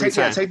player every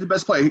time. Take the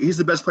best player. He's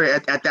the best player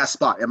at that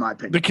spot, in my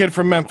opinion. The kid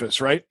from Memphis,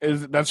 right?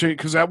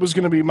 Because that was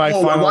going to be my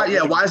final.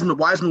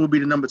 Wiseman would be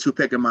the number 2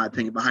 pick, in my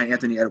opinion, behind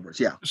Anthony Edwards.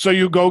 Yeah. So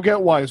you go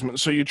get Wiseman.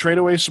 So you trade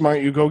away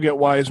Smart. You go get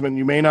Wiseman.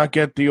 You may not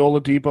get the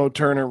Oladipo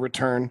Turner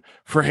return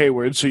for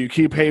Hayward. So you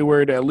keep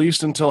Hayward at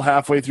least until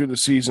halfway through the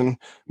season.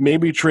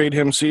 Maybe trade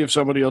him, see if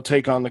somebody will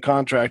take on the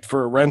contract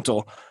for a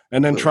rental,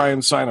 and then try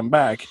and sign him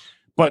back.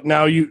 But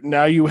now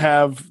you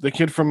have the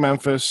kid from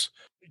Memphis,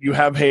 you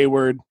have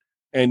Hayward,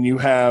 and you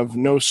have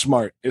no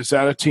Smart. Is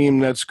that a team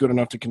that's good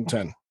enough to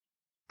contend?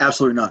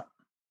 Absolutely not.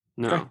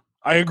 No, okay.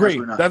 I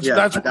agree.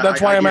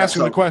 That's why I'm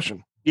asking the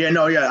question. Yeah,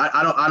 no, yeah,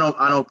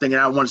 I don't think,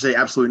 and I want to say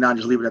absolutely not.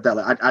 Just leave it at that.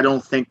 Like, I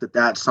don't think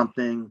that's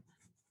something.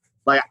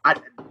 Like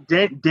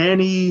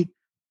Danny,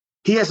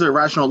 he has an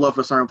irrational love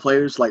for certain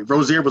players. Like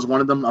Rozier was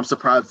one of them. I'm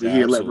surprised that he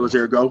had let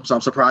Rozier go, so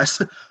I'm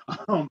surprised.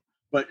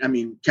 But I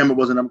mean, Kemba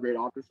was an upgrade,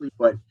 obviously,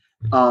 but.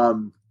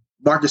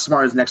 Marcus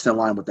Smart is next in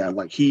line with that.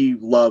 Like, he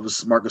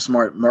loves Marcus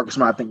Smart. Marcus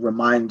Smart, I think,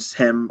 reminds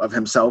him of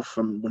himself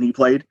from when he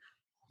played.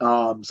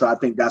 So I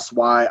think that's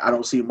why I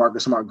don't see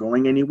Marcus Smart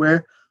going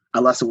anywhere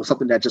unless it was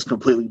something that just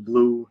completely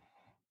blew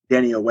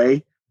Danny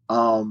away.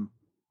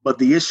 But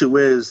the issue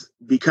is,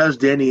 because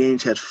Danny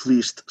Ainge has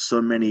fleeced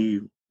so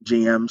many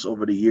GMs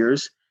over the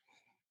years,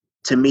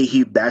 to me,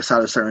 he backs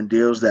out of certain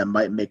deals that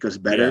might make us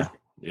better. Yeah.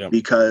 Yep.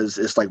 Because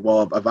it's like,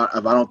 well, if I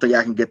don't think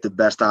I can get the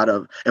best out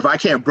of, if I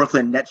can't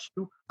Brooklyn Nets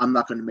you, I'm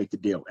not going to make the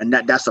deal, and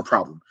that's a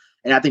problem.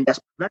 And I think that's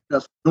prevented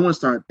us from doing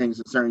certain things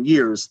in certain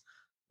years,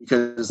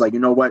 because it's like, you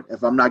know what,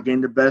 if I'm not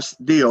getting the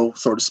best deal,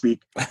 so to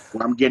speak,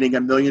 where I'm getting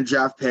 1 million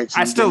draft picks.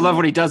 I still love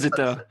when he does it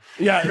though.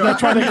 Yeah,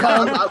 that's why they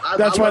call him.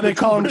 That's why they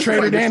call him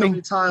Trader Danny. So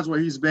many times where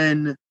he's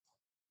been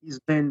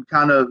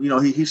kind of,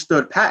 he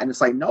stood pat, and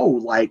it's like, no,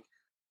 like,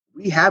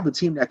 we have a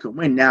team that could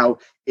win. Now,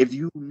 if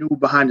you knew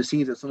behind the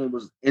scenes that someone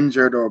was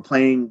injured or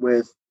playing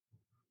with,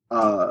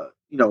 not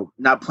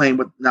playing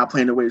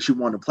the way that you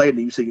want to play,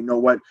 then you say, you know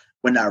what,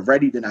 we're not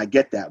ready, then I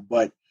get that.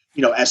 But,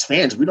 as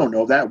fans, we don't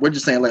know that. We're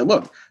just saying, like,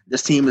 look,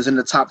 this team is in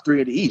the top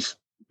 3 of the East.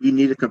 We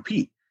need to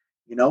compete,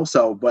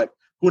 so, but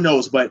who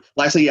knows? But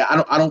like I said,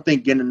 yeah, I don't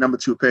think getting the number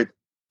 2 pick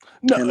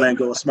and letting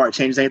go of Smart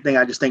changes anything.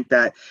 I just think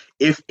that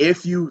if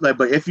you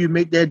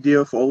make that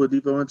deal for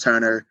Oladipo and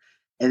Turner,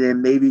 and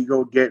then maybe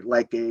go get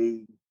like a,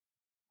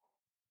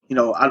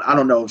 I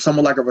don't know,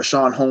 someone like a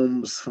Rashawn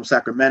Holmes from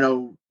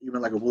Sacramento,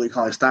 even like a Willie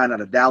Cauley-Stein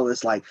out of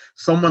Dallas, like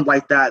someone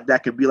like that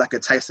could be like a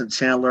Tyson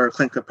Chandler,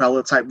 Clint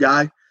Capella type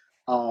guy.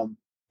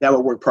 That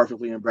would work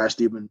perfectly in Brad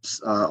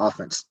Stevens'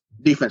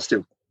 defense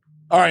too.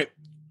 All right.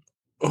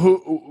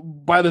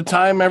 By the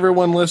time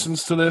everyone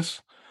listens to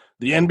this,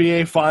 the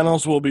NBA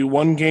Finals will be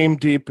 1 game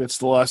deep. It's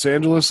the Los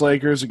Angeles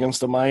Lakers against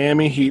the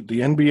Miami Heat. The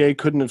NBA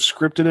couldn't have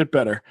scripted it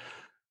better.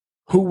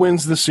 Who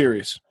wins the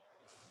series?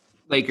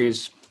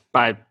 Lakers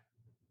by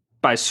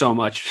so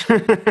much.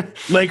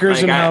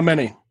 Lakers in how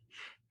many?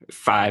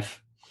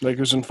 5.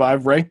 Lakers in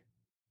 5, Ray?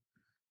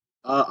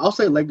 I'll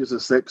say Lakers in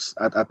 6.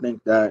 I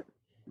think that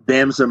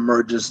Bam's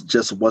emergence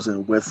just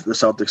wasn't with the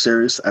Celtics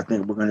series. I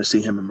think we're going to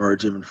see him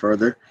emerge even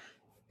further.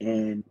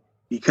 And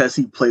because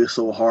he plays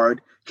so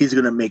hard, he's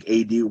going to make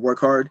AD work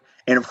hard.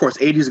 And, of course,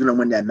 AD is going to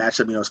win that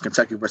matchup. It's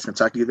Kentucky versus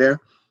Kentucky there.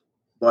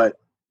 But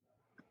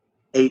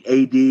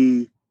AD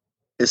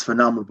is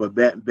phenomenal.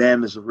 But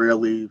Bam is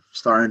really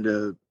starting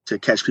to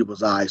catch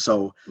people's eyes.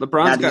 So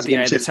LeBron's got the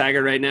eye of the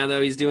tiger right now,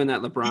 though. He's doing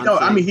that LeBron thing.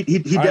 I mean, he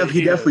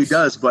definitely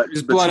does. But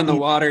there's blood in the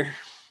water.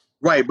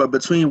 Right, but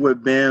between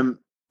what Bam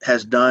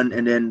has done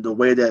and then the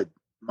way that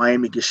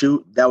Miami can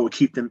shoot, that will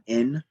keep them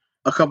in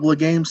a couple of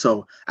games.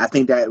 So I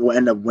think that will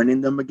end up winning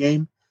them a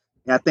game.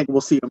 And I think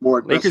we'll see a more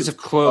aggressive. Lakers have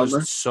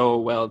closed so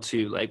well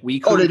too. Like we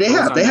they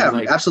have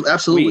like,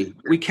 absolutely.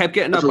 We kept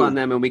getting up on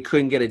them and we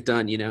couldn't get it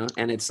done,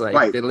 And it's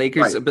like the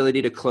Lakers'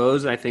 ability to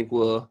close, I think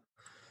will,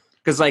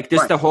 because like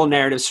this the whole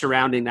narrative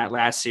surrounding that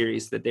last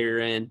series that they were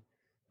in.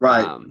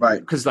 Right.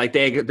 Because like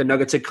the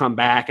Nuggets had come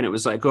back and it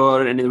was like,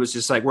 and it was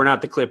just like, we're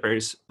not the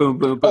Clippers. Boom,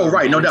 boom, boom. Oh,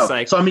 right, no doubt.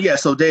 Like, so I mean,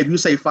 so Dave, you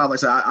say 5.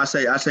 Like I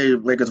say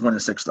Lakers win in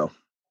 6 though.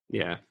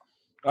 Yeah.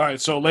 All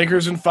right, so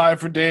Lakers in 5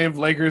 for Dave,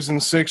 Lakers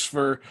in 6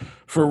 for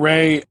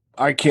Ray.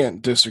 I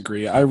can't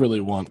disagree. I really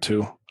want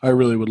to. I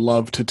really would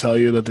love to tell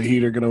you that the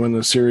Heat are going to win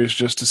the series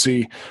just to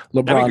see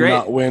LeBron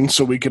not win,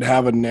 so we could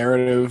have a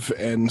narrative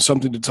and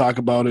something to talk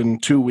about in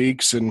 2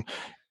 weeks. And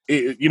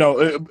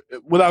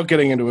without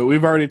getting into it,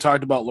 we've already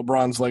talked about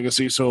LeBron's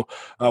legacy. So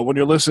when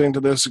you're listening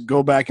to this,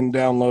 go back and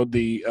download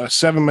the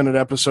 7-minute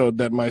episode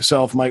that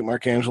myself, Mike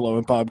Marcangelo,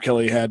 and Bob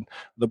Kelly had,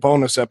 the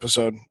bonus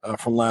episode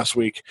from last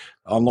week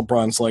on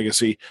LeBron's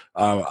legacy.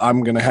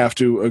 I'm going to have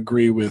to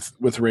agree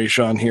with Ray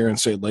Sean here and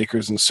say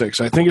Lakers in 6.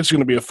 I think it's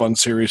going to be a fun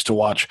series to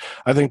watch.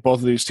 I think both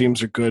of these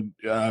teams are good.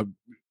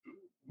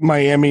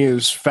 Miami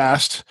is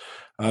fast.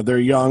 They're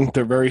young.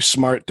 They're very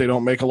smart. They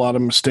don't make a lot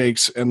of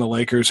mistakes, and the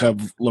Lakers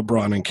have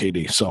LeBron and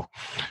KD. So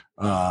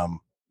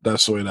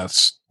that's the way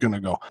that's going to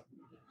go.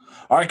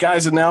 All right,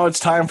 guys, and now it's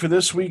time for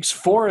this week's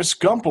Forrest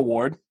Gump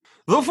Award.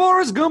 The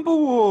Forrest Gump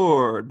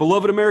Award.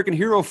 Beloved American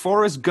hero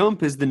Forrest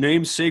Gump is the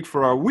namesake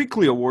for our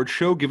weekly award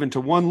show given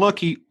to one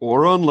lucky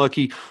or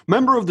unlucky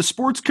member of the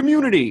sports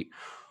community.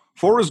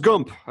 Forrest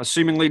Gump, a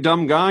seemingly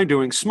dumb guy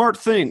doing smart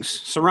things,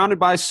 surrounded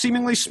by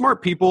seemingly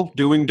smart people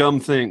doing dumb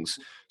things.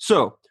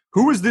 So,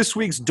 who is this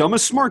week's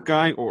dumbest smart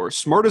guy or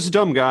smartest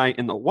dumb guy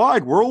in the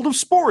wide world of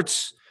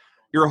sports?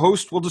 Your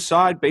host will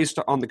decide based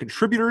on the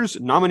contributors'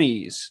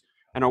 nominees.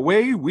 And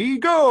away we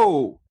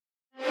go!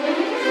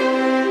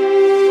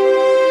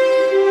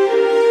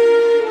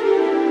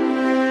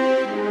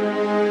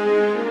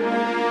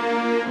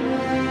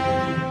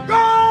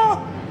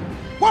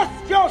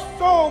 What's your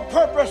sole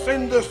purpose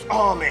in this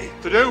army?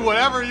 To do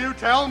whatever you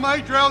tell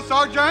me, drill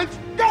sergeant.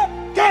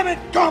 God damn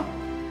it, Gump!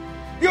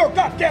 You're a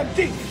goddamn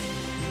genius.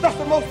 That's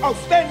the most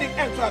outstanding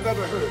answer I've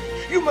ever heard.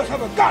 You must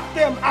have a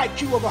goddamn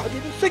IQ of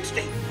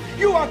 160.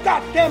 You are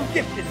goddamn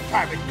gifted,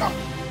 Private Gump.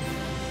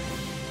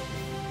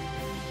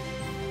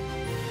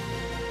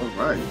 All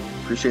right.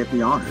 Appreciate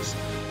the honors.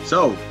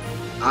 So,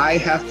 I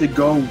have to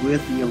go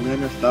with the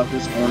Atlanta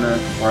Falcons owner,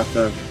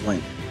 Arthur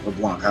Blank, or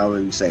Blanc,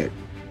 however you say it.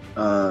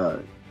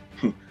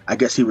 I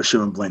guess he was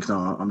shooting blanks.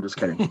 No, I'm just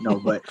kidding. No,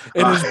 but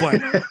it is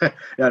blank.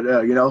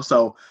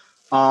 So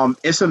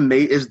it's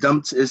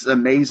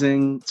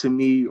amazing to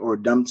me, or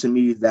dumb to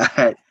me,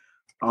 that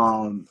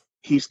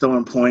he's still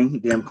employing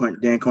Dan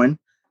Quinn.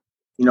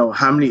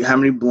 How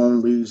many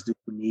blown leads do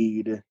you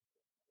need,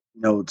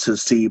 to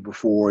see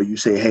before you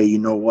say, hey, you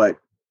know what,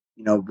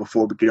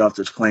 before we get off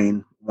this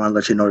plane, I want to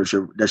let you know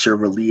that you're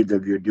relieved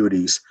of your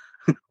duties,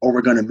 or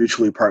we're going to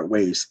mutually part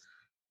ways.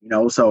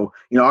 So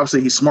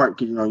obviously he's smart.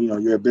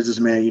 You're a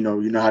businessman. You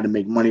know how to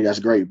make money. That's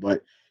great.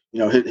 But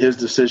his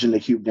decision to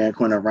keep Dan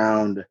Quinn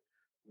around,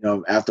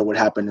 after what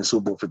happened in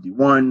Super Bowl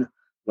 51,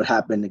 what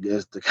happened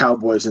against the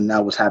Cowboys, and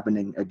now what's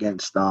happening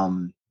against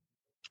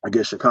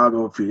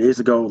Chicago a few days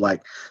ago,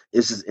 like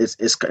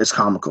it's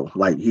comical.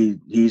 Like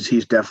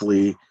he's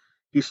definitely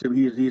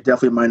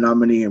my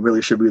nominee and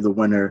really should be the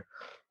winner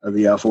of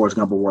the Forrest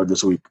Gump Award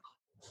this week.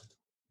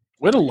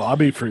 Way to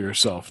lobby for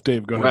yourself,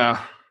 Dave. Go ahead. Wow.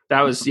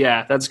 That's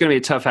going to be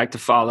a tough act to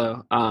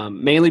follow,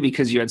 mainly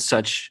because you had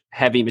such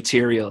heavy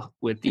material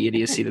with the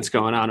idiocy that's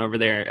going on over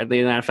there at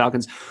the Atlanta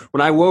Falcons. When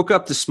I woke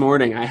up this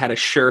morning, I had a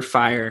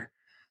surefire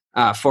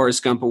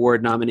Forrest Gump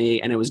Award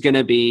nominee, and it was going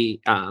to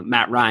be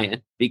Matt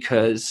Ryan,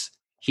 because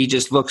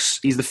he's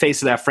the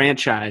face of that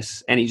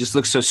franchise, and he just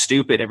looks so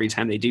stupid every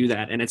time they do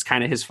that, and it's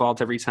kind of his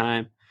fault every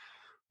time.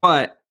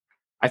 But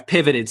I've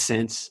pivoted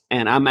since,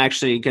 and I'm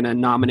actually going to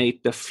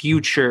nominate the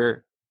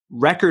future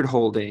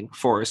record-holding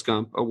Forrest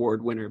Gump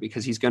Award winner,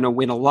 because he's going to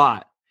win a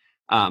lot.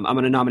 I'm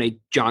going to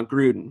nominate John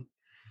Gruden.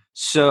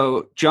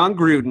 So John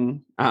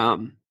Gruden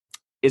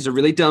is a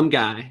really dumb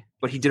guy,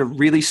 but he did a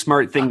really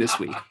smart thing this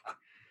week.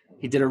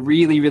 He did a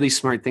really, really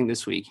smart thing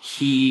this week.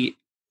 He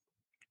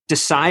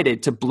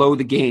decided to blow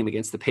the game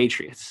against the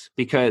Patriots,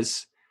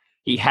 because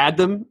He had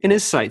them in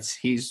his sights.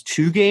 He's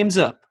 2 games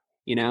up,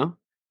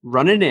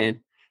 running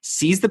in,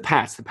 sees the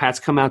Pats. The Pats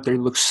come out there,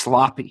 look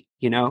sloppy,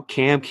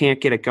 Cam can't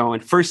get it going.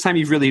 First time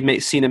you've really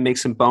seen him make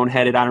some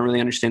boneheaded, I don't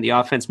really understand the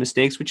offense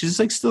mistakes, which is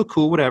like still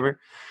cool, whatever.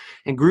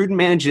 And Gruden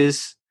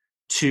manages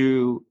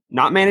to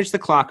not manage the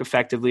clock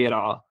effectively at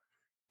all,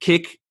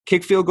 kick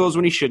field goals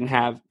when he shouldn't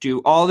have, do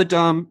all the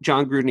dumb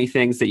John Gruden-y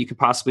things that you could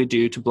possibly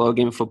do to blow a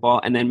game of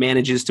football, and then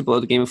manages to blow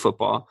the game of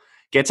football.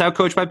 Gets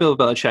outcoached by Bill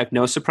Belichick,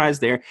 no surprise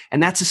there.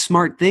 And that's a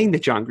smart thing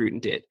that John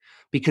Gruden did,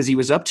 because he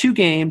was up 2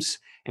 games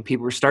and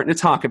people were starting to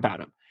talk about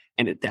him.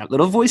 And that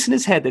little voice in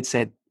his head that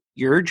said,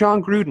 "You're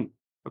John Gruden,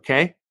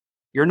 okay?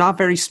 You're not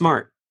very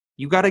smart.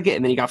 You got to get,"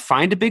 and then he got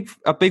fined a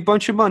big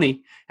bunch of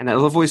money. And that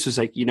little voice was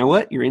like, "You know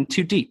what? You're in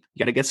too deep. You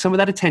got to get some of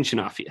that attention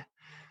off you.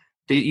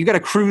 You got to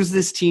cruise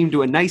this team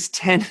to a nice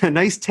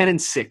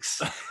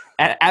 10-6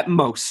 at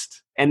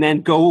most, and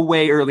then go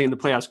away early in the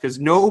playoffs, because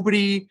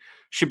nobody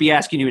should be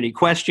asking you any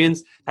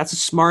questions." That's a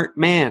smart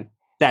man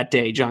that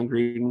day, John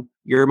Gruden.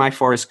 You're my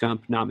Forrest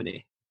Gump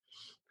nominee.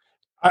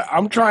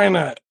 I'm trying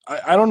to –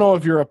 I don't know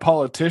if you're a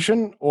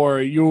politician or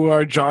you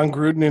are John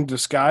Gruden in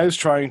disguise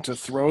trying to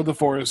throw the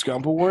Forrest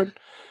Gump award.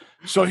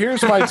 So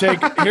here's my take.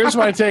 Here's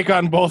my take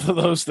on both of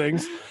those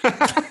things.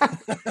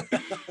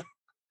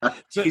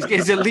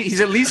 He's at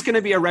least going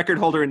to be a record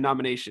holder in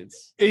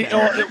nominations.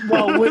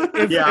 Well,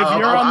 if you're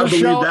on the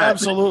show,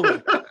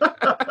 absolutely.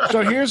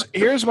 So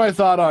here's my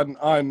thought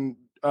on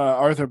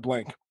Arthur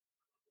Blank.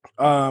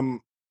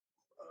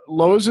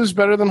 Lowe's is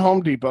better than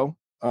Home Depot.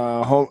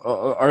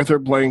 Arthur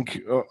Blank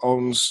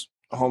owns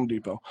Home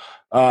Depot.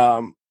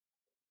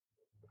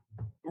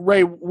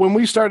 Ray, when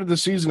we started the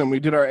season and we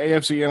did our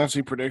AFC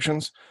NFC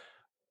predictions,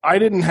 I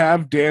didn't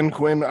have Dan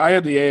Quinn. I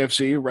had the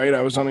AFC, right?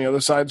 I was on the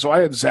other side. So I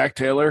had Zach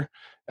Taylor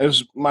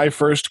as my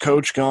first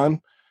coach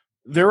gone.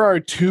 There are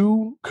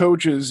 2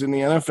 coaches in the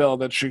NFL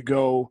that should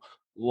go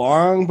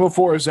long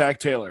before Zach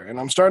Taylor. And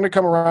I'm starting to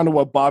come around to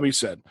what Bobby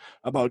said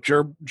about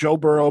Joe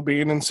Burrow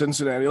being in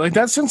Cincinnati. Like,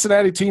 that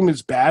Cincinnati team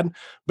is bad,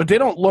 but they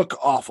don't look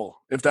awful,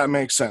 if that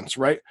makes sense,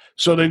 right?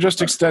 So they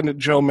just extended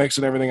Joe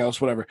Mixon and everything else,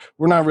 whatever.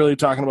 We're not really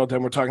talking about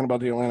them. We're talking about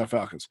the Atlanta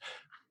Falcons.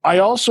 I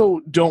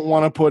also don't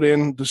want to put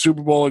in the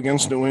Super Bowl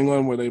against New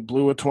England where they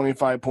blew a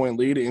 25-point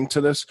lead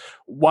into this.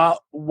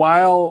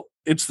 While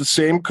it's the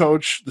same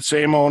coach, the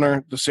same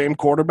owner, the same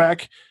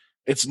quarterback,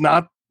 it's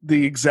not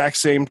the exact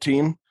same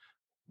team.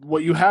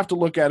 What you have to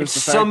look at is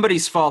the fact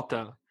somebody's fault,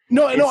 though.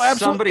 No, absolutely,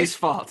 somebody's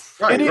fault.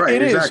 Right,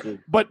 it exactly. is.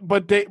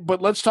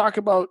 But let's talk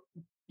about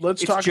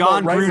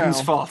John right Gruden's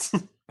now. fault.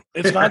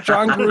 It's not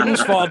John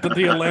Gruden's fault that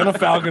the Atlanta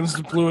Falcons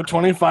blew a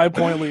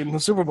 25-point lead in the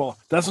Super Bowl.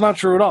 That's not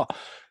true at all.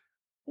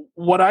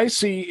 What I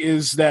see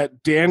is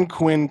that Dan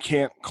Quinn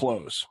can't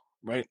close,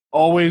 right?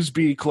 Always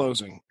be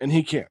closing, and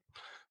he can't.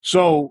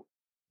 So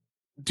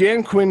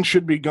Dan Quinn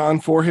should be gone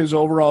for his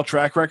overall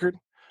track record.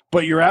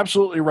 But you're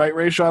absolutely right,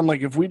 Rayshawn.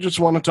 Like, if we just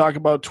want to talk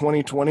about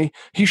 2020,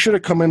 he should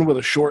have come in with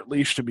a short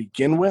leash to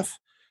begin with.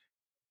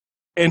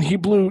 And he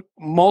blew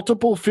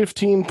multiple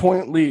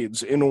 15-point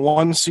leads in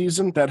one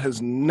season. That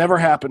has never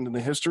happened in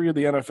the history of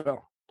the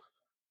NFL.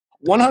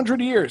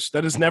 100 years,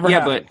 that has never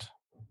happened. But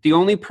the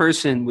only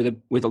person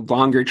with a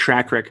longer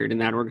track record in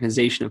that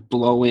organization of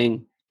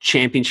blowing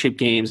championship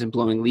games and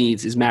blowing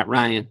leads is Matt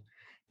Ryan.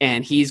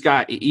 And he's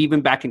got,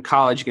 even back in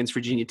college against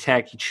Virginia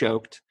Tech, he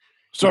choked.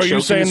 So are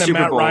you saying that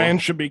Matt Ryan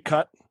should be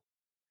cut?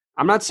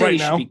 I'm not saying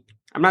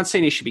I'm not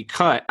saying he should be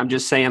cut. I'm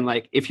just saying,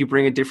 like, if you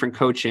bring a different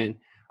coach in,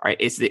 all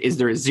right, is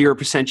there a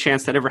 0%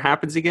 chance that ever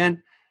happens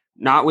again?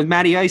 Not with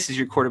Matty Ice as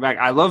your quarterback.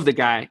 I love the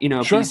guy,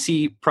 Sure.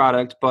 BC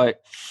product,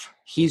 but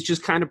he's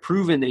just kind of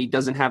proven that he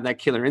doesn't have that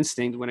killer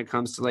instinct when it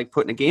comes to, like,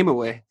 putting a game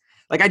away.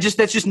 Like,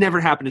 that's just never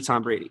happened to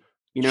Tom Brady.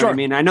 You know Sure. what I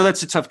mean? I know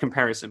that's a tough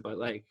comparison, but,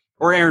 like,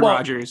 or Aaron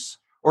Rodgers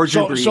or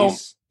Drew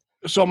Brees.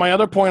 So my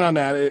other point on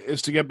that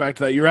is to get back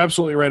to that. You're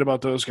absolutely right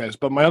about those guys.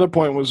 But my other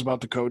point was about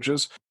the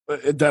coaches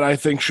that I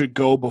think should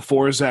go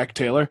before Zach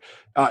Taylor.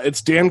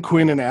 It's Dan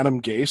Quinn and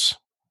Adam Gase.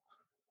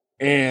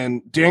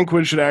 And Dan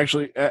Quinn should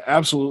actually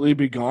absolutely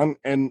be gone.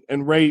 And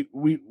Ray,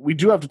 we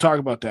do have to talk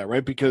about that,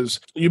 right? Because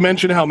you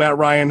mentioned how Matt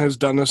Ryan has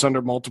done this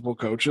under multiple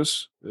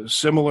coaches,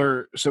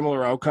 similar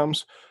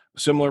outcomes,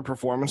 similar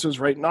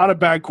performances, right? Not a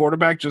bad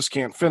quarterback, just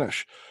can't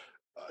finish.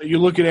 You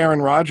look at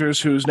Aaron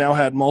Rodgers, who's now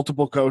had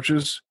multiple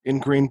coaches in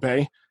Green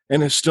Bay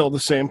and is still the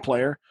same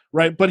player,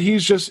 right? But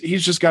he's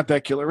just got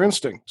that killer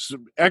instinct, so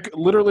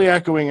literally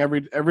echoing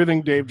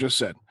everything Dave just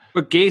said.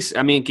 But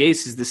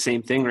Gase is the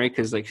same thing, right?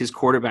 Because, like, his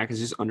quarterback is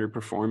just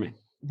underperforming.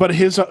 But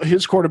his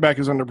quarterback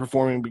is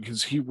underperforming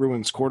because he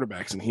ruins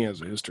quarterbacks, and he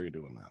has a history of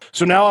doing that.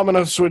 So now I'm going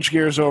to switch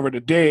gears over to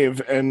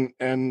Dave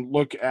and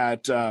look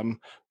at John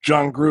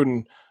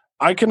Gruden.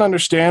 I can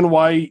understand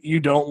why you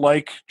don't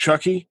like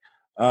Chucky.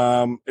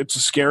 It's a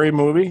scary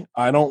movie.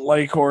 I don't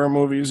like horror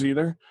movies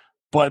either,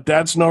 but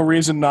that's no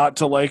reason not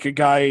to like a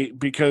guy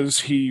because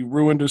he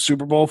ruined a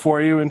Super Bowl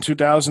for you in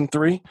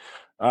 2003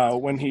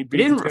 when he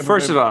beat.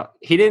 First of all,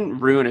 he didn't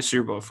ruin a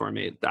Super Bowl for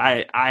me.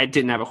 I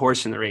didn't have a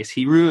horse in the race.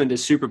 He ruined a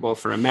Super Bowl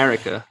for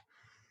America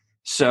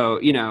So,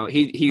 you know,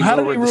 he How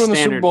did he lowered ruin the Super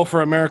standard. Bowl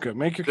for America?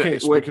 Make your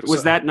case.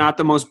 Was that not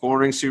the most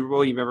boring Super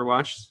Bowl you've ever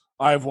watched?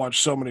 I've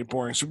watched so many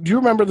boring. Do you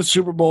remember the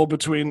Super Bowl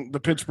between the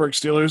Pittsburgh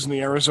Steelers and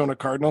the Arizona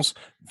Cardinals?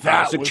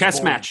 That was a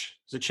chess match.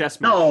 It was a chess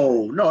match.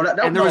 No,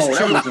 that And there was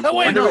two.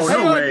 Wait, no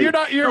hang way.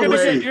 on. You're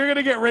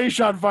gonna get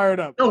Rayshon fired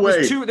up. No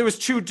way. There was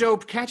two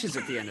dope catches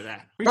at the end of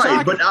that.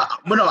 Right, but no,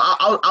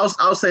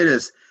 I'll say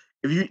this: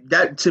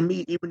 to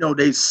me, even though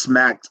they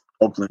smacked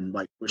Oakland,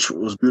 like, which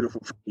was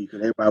beautiful for me because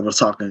everybody was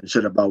talking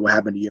shit about what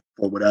happened the year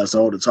before with us,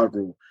 the Tuck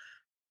rule.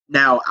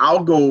 Now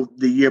I'll go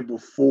the year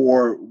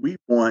before we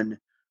won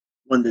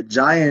when the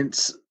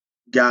Giants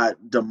got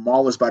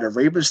demolished by the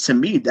Ravens. To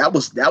me, that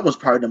was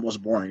probably the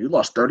most boring. You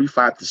lost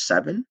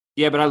 35-7.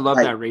 Yeah, but I love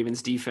that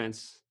Ravens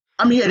defense.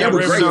 I mean, and it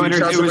was great.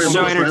 It was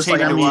so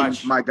entertaining to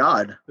watch. My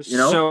God, you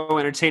know, so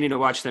entertaining to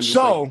watch them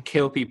just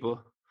kill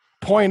people.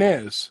 Point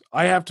is,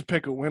 I have to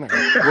pick a winner.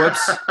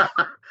 Whoops.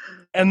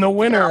 And the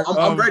winner.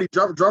 I'm ready.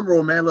 Drum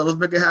roll, man. Let's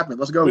make it happen.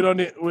 Let's go. We don't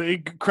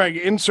need Craig.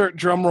 Insert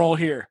drum roll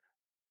here.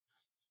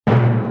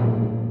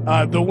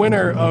 The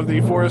winner of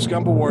the Forrest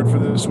Gump Award for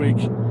this week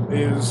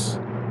is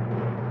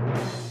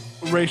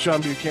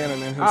Rayshon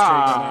Buchanan and his take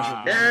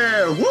on Edgerton.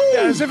 Yeah, woo!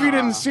 Yeah, as if you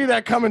didn't see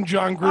that coming,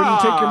 John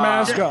Gruden. Take your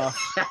mask off.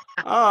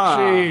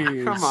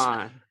 Jeez. Come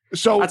on.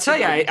 So I'll tell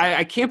you,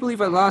 I can't believe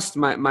I lost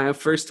my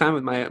first time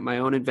with my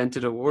own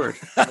invented award.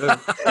 What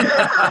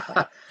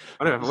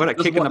a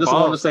kick in the balls. Just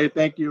want to say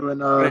thank you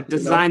and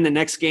design the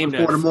next game.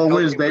 For more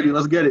wins, baby.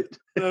 Let's get it.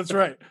 That's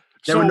right.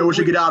 Never know what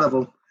you get out of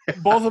them.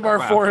 Both of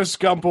our Forrest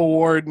Gump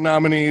Award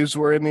nominees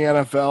were in the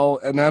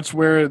NFL, and that's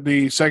where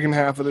the second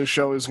half of the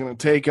show is going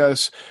to take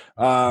us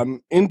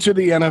into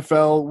the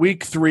NFL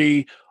Week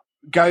 3.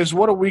 Guys,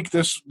 what a week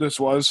this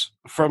was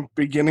from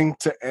beginning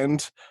to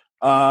end.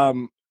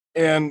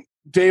 And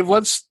Dave,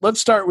 let's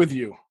start with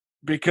you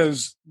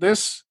because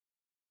this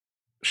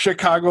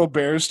Chicago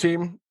Bears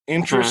team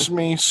interests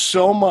me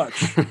so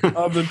much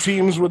of the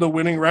teams with a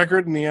winning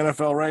record in the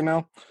NFL right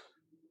now.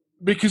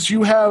 Because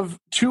you have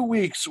 2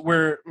 weeks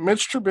where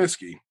Mitch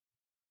Trubisky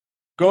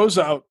goes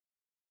out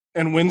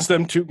and wins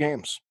them 2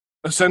 games,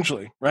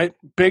 essentially, right?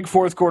 Big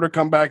fourth quarter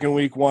comeback in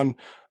week 1.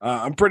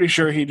 I'm pretty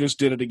sure he just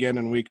did it again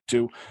in week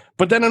 2.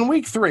 But then in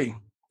week 3,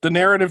 the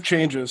narrative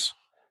changes,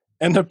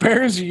 and the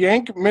Bears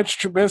yank Mitch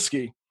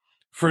Trubisky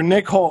for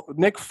Nick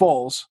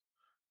Foles,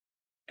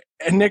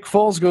 and Nick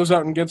Foles goes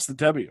out and gets the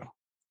W.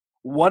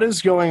 What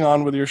is going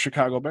on with your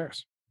Chicago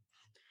Bears?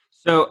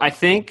 So I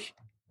think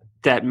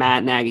that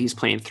Matt Nagy's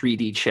playing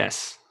 3D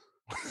chess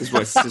is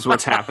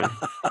what's happening.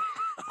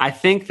 I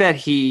think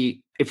that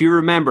if you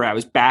remember, I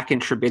was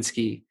backing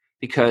Trubisky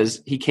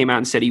because he came out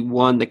and said he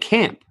won the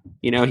camp.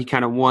 You know, he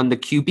kind of won the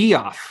QB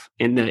off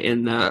in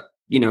the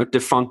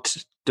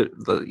defunct,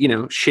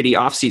 shitty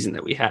offseason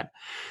that we had.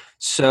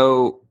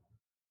 So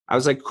I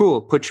was like,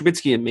 cool, put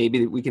Trubisky in.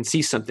 Maybe we can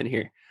see something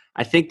here.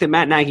 I think that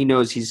Matt Nagy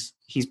knows he's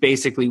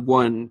basically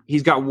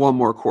he's got one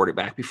more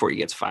quarterback before he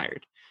gets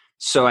fired.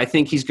 So I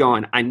think he's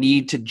going, I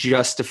need to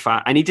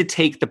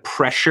take the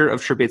pressure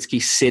of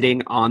Trubisky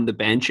sitting on the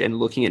bench and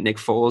looking at Nick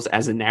Foles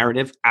as a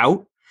narrative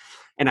out,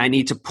 and I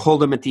need to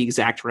pull him at the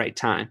exact right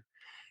time.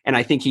 And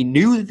I think he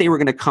knew that they were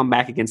going to come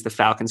back against the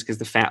Falcons because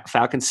the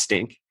Falcons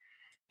stink,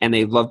 and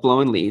they love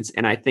blowing leads.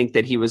 And I think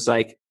that he was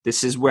like,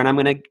 this is when I'm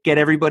going to get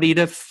everybody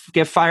to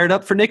get fired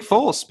up for Nick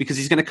Foles because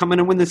he's going to come in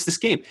and win this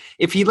game.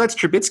 If he lets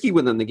Trubisky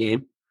win them the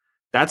game,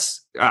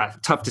 that's a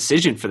tough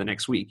decision for the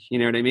next week. You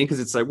know what I mean? Because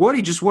it's like, what?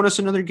 He just won us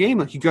another game.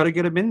 Like, you got to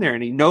get him in there.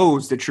 And he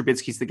knows that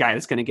Trubisky's the guy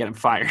that's going to get him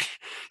fired.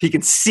 He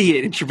can see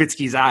it in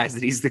Trubisky's eyes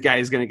that he's the guy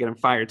who's going to get him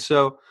fired.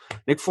 So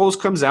Nick Foles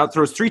comes out,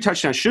 throws 3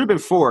 touchdowns. Should have been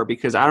 4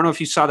 because I don't know if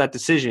you saw that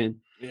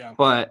decision. Yeah.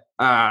 But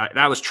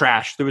that was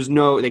trash.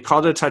 They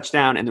called it a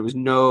touchdown, and there was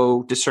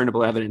no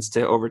discernible evidence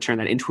to overturn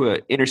that into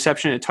an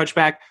interception, a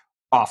touchback.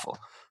 Awful.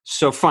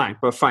 So fine.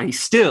 They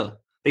still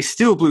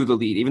blew the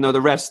lead, even though the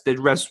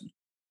refs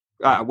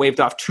waved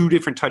off 2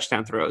 different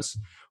touchdown throws.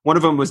 One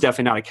of them was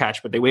definitely not a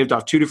catch, but they waved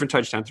off 2 different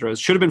touchdown throws.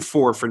 Should have been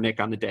 4 for Nick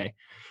on the day.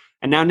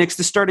 And now Nick's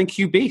the starting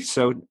QB.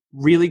 So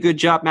really good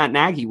job, Matt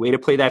Nagy. Way to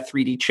play that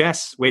 3D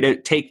chess. Way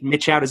to take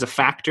Mitch out as a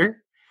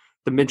factor.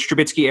 The Mitch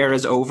Trubisky era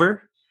is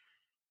over.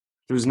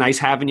 It was nice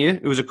having you.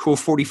 It was a cool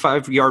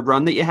 45-yard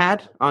run that you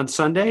had on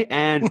Sunday.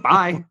 And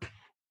bye.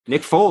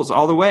 Nick Foles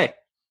all the way.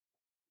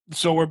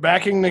 So we're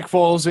backing Nick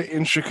Foles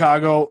in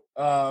Chicago.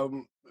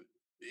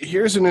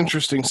 Here's an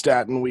interesting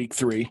stat in week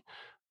 3,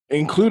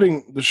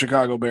 including the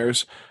Chicago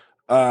Bears.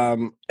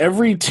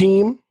 Every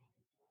team,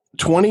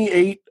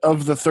 28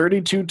 of the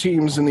 32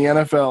 teams in the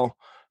NFL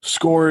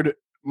scored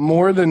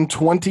more than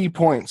 20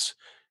 points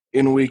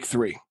in week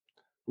 3,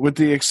 with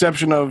the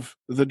exception of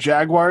the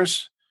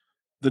Jaguars,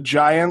 the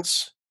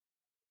Giants,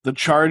 the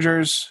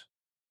Chargers,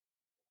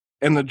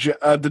 and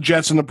the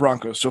Jets and the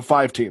Broncos. So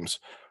 5 teams.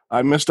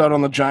 I missed out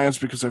on the Giants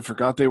because I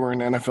forgot they were an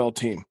NFL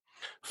team.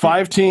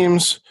 5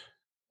 teams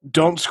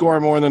don't score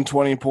more than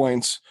 20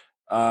 points.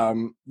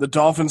 The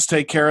Dolphins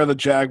take care of the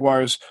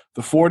Jaguars.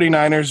 The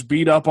 49ers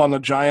beat up on the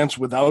Giants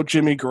without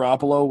Jimmy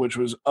Garoppolo, which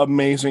was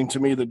amazing to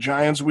me. The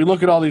Giants, we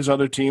look at all these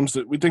other teams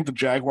that we think the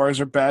Jaguars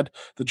are bad.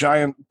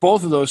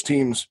 Both of those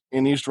teams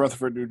in East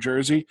Rutherford, New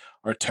Jersey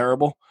are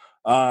terrible.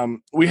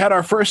 We had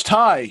our first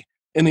tie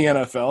in the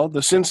NFL,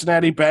 the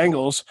Cincinnati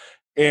Bengals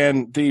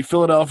and the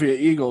Philadelphia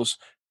Eagles.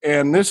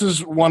 And this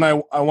is one I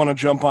want to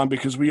jump on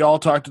because we all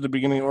talked at the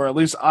beginning, or at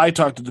least I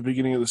talked at the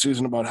beginning of the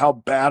season about how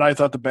bad I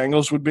thought the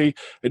Bengals would be.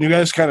 And you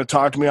guys kind of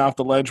talked me off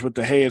the ledge with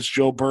hey, it's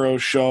Joe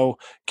Burrow's show,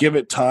 give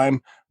it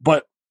time.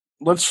 But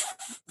let's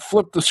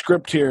flip the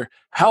script here.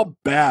 How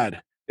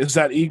bad is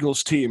that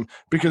Eagles team?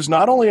 Because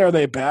not only are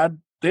they bad,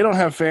 they don't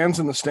have fans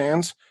in the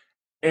stands.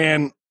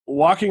 And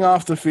walking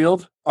off the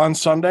field on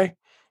Sunday,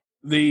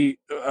 the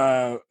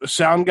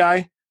sound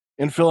guy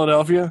in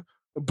Philadelphia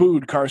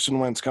booed Carson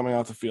Wentz coming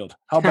off the field.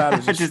 How bad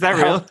is this? Is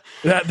that real?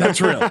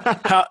 That's real.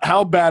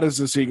 How bad is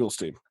this Eagles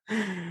team?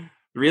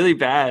 Really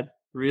bad.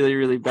 Really,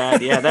 really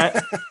bad. Yeah,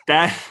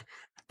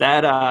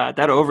 that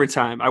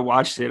overtime, I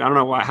watched it. I don't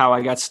know how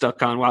I got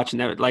stuck on watching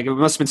that. Like, it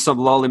must have been some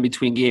lull in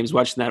between games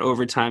watching that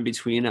overtime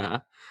between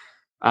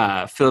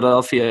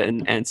Philadelphia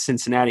and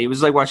Cincinnati. It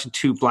was like watching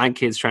two blind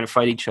kids trying to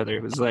fight each other.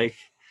 It was like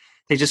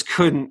they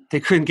couldn't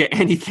get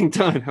anything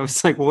done. I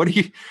was like,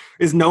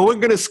 is no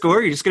one going to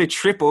score? You're just going to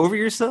trip over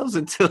yourselves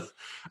until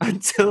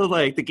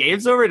like the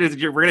game's over? We're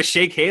going to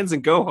shake hands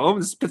and go home?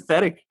 This is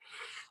pathetic.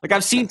 Like,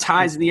 I've seen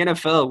ties in the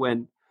NFL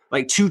when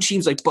like two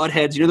teams like butt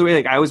heads. You know the way,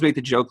 like, I always make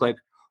the joke, like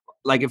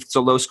if it's a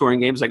low scoring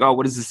game, it's like, oh,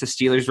 what is this, the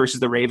Steelers versus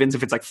the Ravens?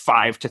 If it's like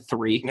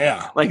 5-3,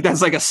 yeah, like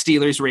that's like a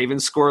Steelers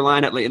Ravens score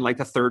line in like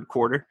the third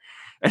quarter.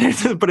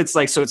 But it's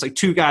like, so it's like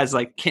two guys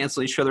like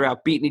cancel each other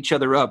out, beating each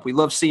other up. We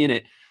love seeing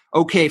it.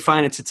 Okay,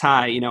 fine, it's a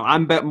tie. You know,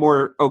 I'm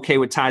more okay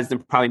with ties than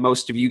probably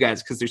most of you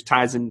guys because there's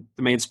ties in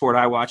the main sport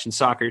I watch in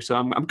soccer, so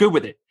I'm good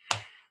with it.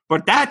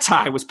 But that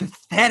tie was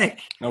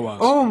pathetic. It was.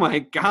 Oh my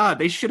God,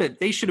 they should have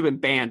been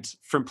banned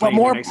from playing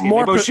the next game.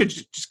 They both should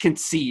just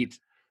concede.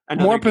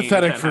 More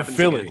pathetic for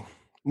Philly. Again.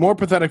 More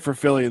pathetic for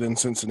Philly than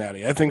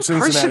Cincinnati. I think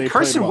Cincinnati.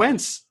 Carson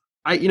Wentz.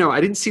 I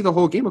didn't see the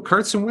whole game of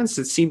Carson Wentz.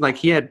 It seemed like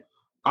he had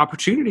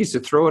opportunities to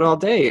throw it all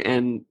day,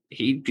 and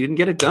he didn't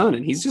get it done.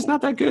 And he's just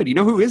not that good. You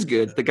know who is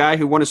good? The guy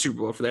who won a Super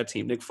Bowl for that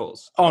team, Nick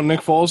Foles. Oh, Nick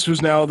Foles,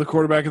 who's now the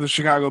quarterback of the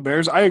Chicago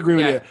Bears. I agree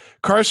with you.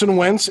 Carson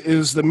Wentz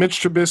is the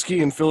Mitch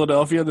Trubisky in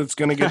Philadelphia that's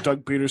going to get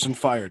Doug Peterson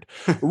fired.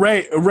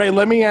 Ray,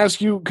 let me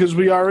ask you, because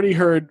we already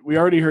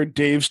heard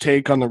Dave's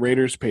take on the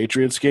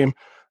Raiders-Patriots game,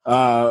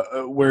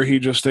 where he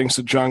just thinks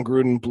that John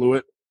Gruden blew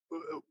it.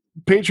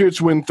 Patriots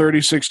win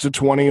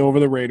 36-20 over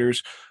the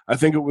Raiders. I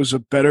think it was a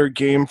better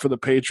game for the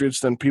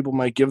Patriots than people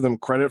might give them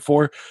credit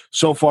for.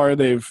 So far,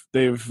 they've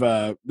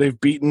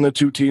beaten the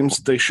two teams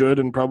that they should,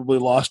 and probably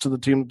lost to the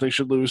team that they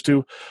should lose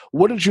to.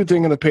 What did you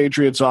think of the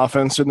Patriots'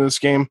 offense in this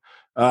game?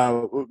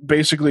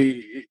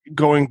 Basically,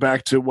 going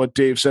back to what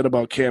Dave said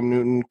about Cam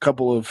Newton, a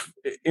couple of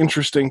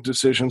interesting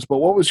decisions. But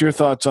what was your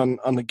thoughts on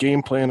the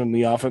game plan and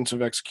the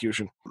offensive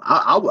execution?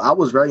 I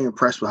was very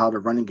impressed with how the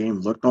running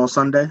game looked on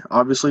Sunday.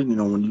 Obviously,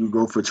 when you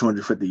go for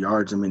 250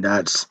 yards, I mean,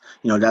 that's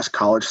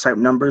college type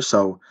numbers.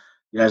 So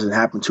it doesn't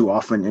happen too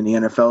often in the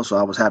NFL. So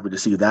I was happy to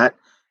see that.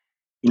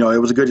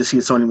 It was good to see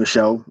Sony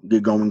Michel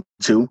get going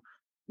too.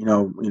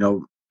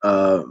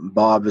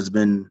 Bob has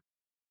been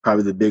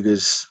probably the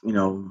biggest,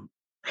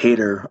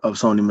 hater of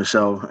Sony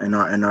Michel in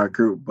our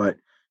group, but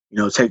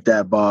take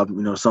that, Bob.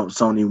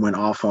 Sony went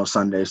off on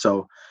Sunday,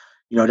 so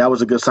that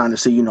was a good sign to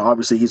see.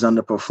 Obviously he's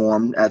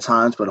underperformed at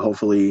times, but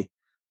hopefully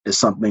it's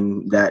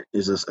something that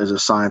is a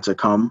sign to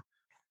come.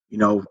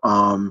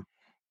 JJ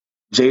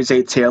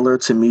Taylor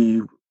to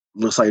me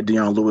looks like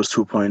Deion Lewis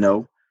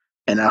 2.0,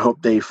 and I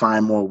hope they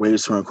find more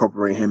ways to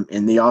incorporate him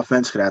in the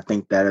offense, because I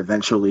think that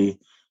eventually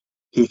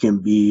he can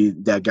be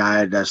that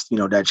guy that's,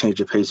 that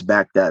change of pace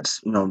back that's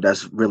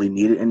really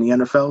needed in the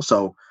NFL.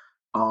 So,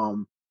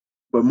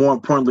 but more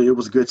importantly, it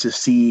was good to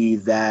see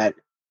that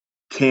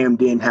Cam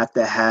didn't have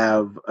to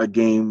have a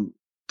game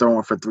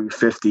throwing for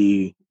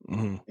 350,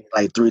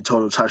 like 3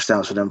 total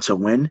touchdowns for them to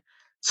win.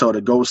 So to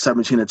go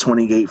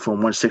 17-28 from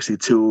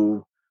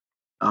 162,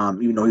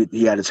 even though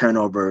he had a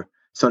turnover.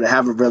 So to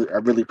have a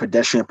really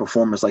pedestrian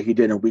performance like he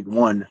did in week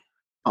 1,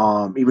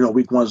 even though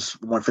week 1's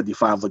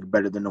 155 looked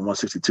better than the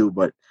 162,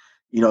 but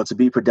to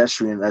be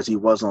pedestrian as he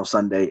was on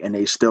Sunday and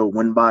they still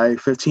win by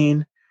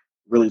 15,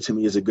 really to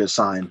me is a good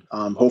sign.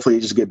 Hopefully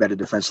they just get better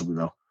defensively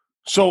though.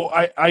 So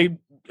I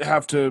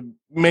have to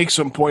make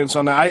some points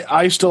on that.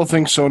 I still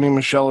think Sony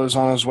Michel is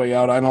on his way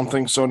out. I don't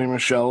think Sony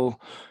Michel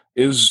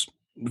is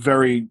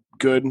very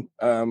good.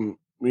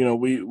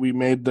 We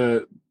made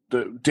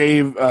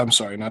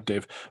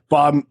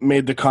Bob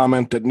made the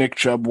comment that Nick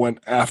Chubb went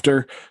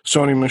after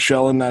Sony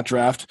Michel in that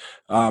draft.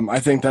 I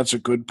think that's a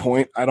good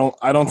point. I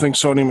don't think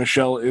Sony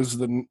Michel is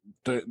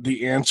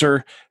the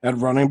answer at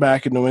running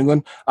back in New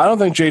England. I don't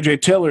think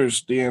JJ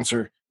Taylor's the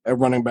answer at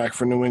running back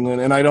for New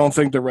England, and I don't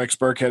think that Rex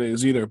Burkhead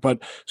is either.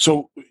 But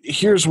so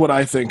here's what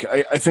I think.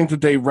 I think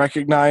that they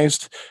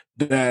recognized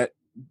that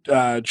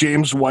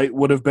James White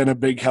would have been a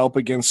big help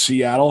against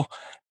Seattle.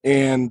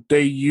 and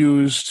they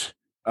used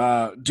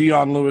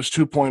Dion Lewis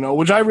 2.0,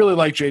 which I really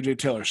like JJ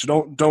Taylor.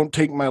 So don't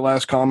take my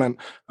last comment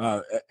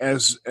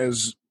as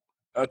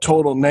a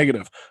total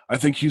negative. I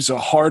think he's a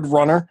hard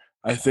runner.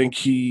 I think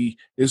he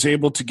is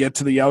able to get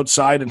to the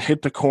outside and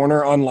hit the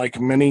corner, unlike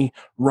many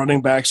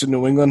running backs in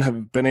New England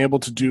have been able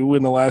to do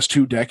in the last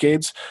 2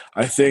 decades.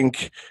 I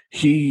think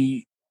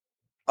he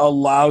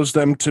allows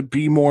them to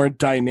be more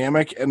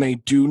dynamic, and they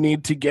do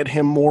need to get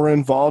him more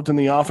involved in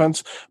the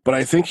offense. But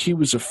I think he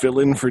was a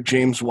fill-in for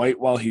James White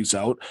while he's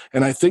out.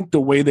 And I think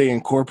the way they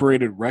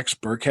incorporated Rex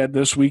Burkhead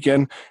this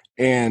weekend,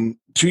 and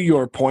to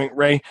your point,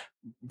 Ray,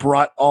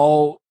 brought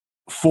all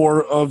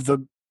 4 of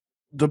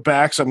the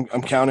backs, I'm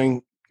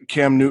counting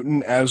Cam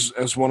Newton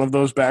as one of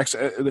those backs,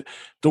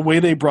 the way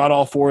they brought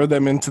all 4 of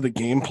them into the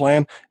game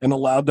plan and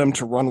allowed them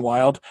to run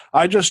wild.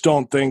 I just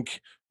don't think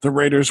the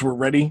Raiders were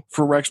ready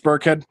for Rex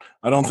Burkhead.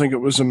 I don't think it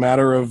was a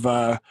matter of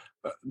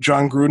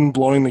John Gruden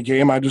blowing the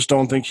game. I just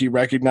don't think he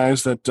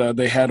recognized that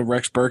they had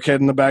Rex Burkhead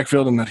in the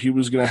backfield and that he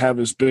was going to have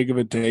as big of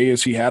a day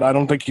as he had. I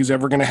don't think he's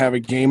ever going to have a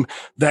game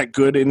that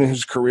good in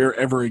his career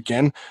ever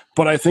again.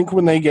 But I think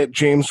when they get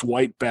James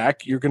White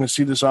back, you're going to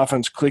see this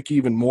offense click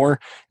even more.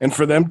 And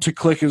for them to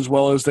click as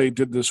well as they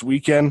did this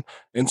weekend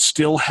and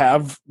still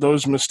have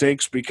those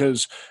mistakes,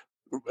 because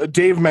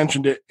Dave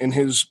mentioned it in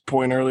his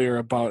point earlier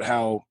about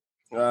how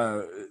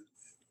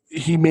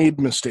he made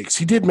mistakes.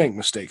 He did make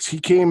mistakes.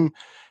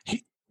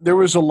 There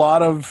was a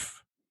lot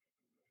of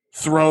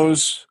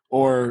throws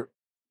or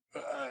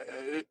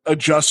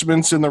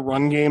adjustments in the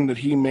run game that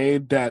he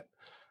made that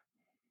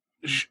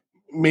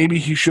maybe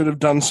he should have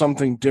done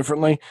something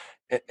differently,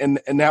 and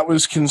that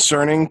was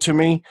concerning to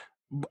me.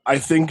 I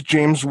think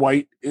James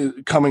White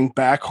coming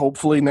back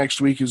hopefully next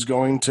week is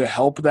going to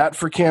help that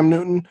for Cam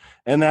Newton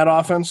and that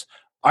offense.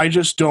 I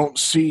just don't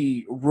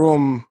see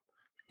room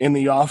in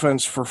the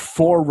offense for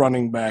 4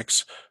 running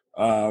backs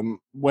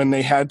when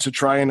they had to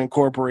try and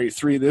incorporate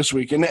 3 this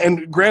week.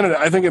 And granted,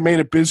 I think it made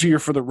it busier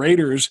for the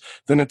Raiders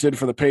than it did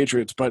for the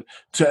Patriots, but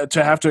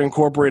to have to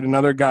incorporate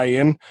another guy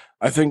in,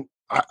 I think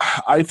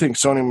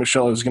Sony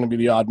Michel is going to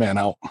be the odd man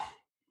out.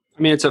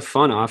 I mean, it's a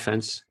fun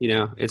offense,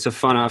 it's a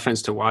fun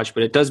offense to watch,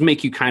 but it does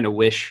make you kind of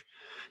wish,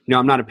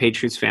 I'm not a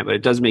Patriots fan, but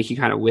it does make you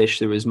kind of wish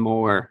there was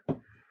more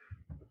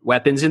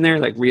weapons in there,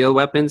 like real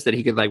weapons that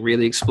he could like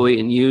really exploit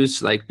and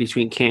use, like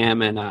between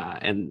Cam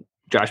and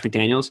Josh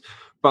McDaniels.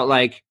 But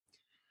like,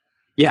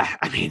 yeah,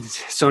 I mean,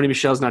 Sony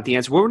Michel's not the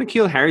answer. What were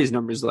N'Keal Harry's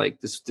numbers like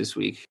this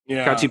week?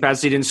 Yeah, got 2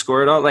 passes, he didn't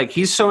score at all. Like,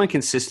 he's so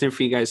inconsistent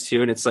for you guys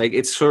too, and it's like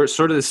it's sort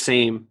of the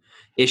same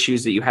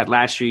issues that you had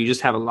last year. You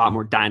just have a lot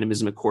more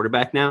dynamism at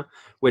quarterback now,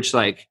 which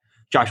like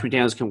Josh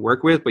McDaniels can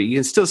work with, but you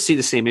can still see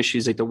the same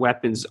issues. Like the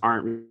weapons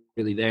aren't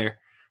really there.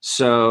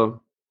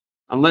 So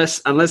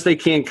unless they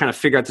can kind of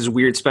figure out this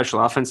weird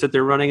special offense that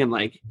they're running and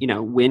like,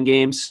 win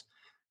games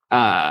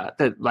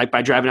that like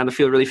by driving down the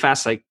field really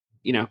fast, like,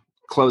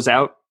 close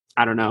out.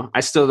 I don't know.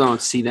 I still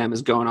don't see them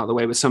as going all the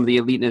way with some of the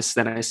eliteness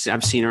that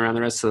I've seen around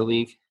the rest of the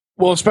league.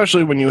 Well,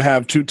 especially when you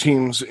have 2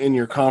 teams in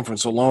your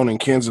conference alone in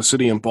Kansas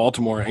City and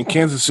Baltimore. And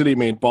Kansas City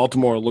made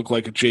Baltimore look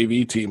like a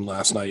JV team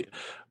last night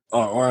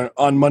or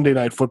on Monday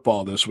Night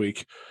Football this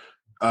week.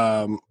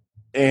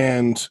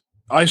 And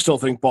I still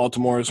think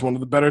Baltimore is one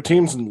of the better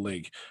teams in the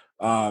league.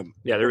 Yeah,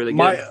 they're really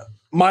good.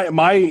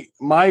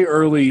 My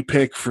early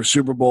pick for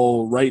Super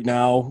Bowl right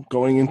now,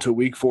 going into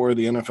week 4 of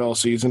the NFL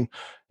season,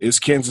 is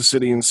Kansas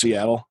City and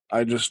Seattle.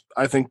 I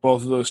think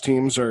both of those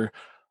teams are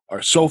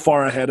so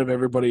far ahead of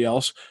everybody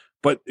else.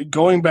 But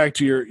going back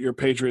to your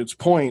Patriots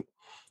point,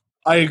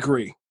 I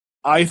agree.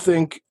 I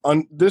think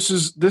this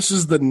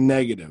is the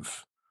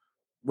negative,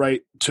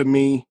 right, to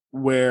me,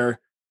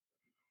 where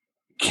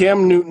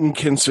Cam Newton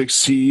can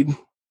succeed.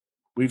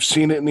 We've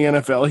seen it in the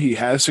NFL. He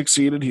has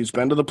succeeded. He's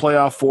been to the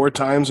playoff 4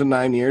 times in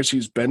 9 years.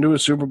 He's been to a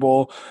Super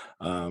Bowl.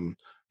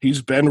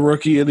 He's been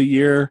Rookie of the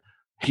Year.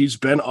 He's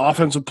been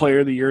Offensive Player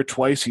of the Year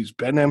twice. He's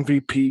been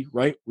MVP,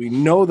 right? We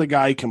know the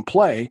guy can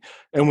play,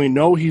 and we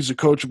know he's a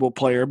coachable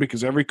player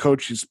because every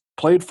coach he's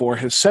played for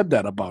has said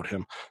that about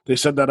him. They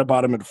said that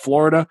about him at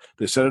Florida.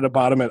 They said it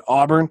about him at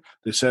Auburn.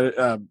 They said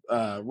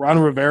Ron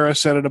Rivera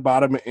said it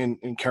about him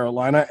in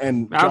Carolina.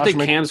 And I don't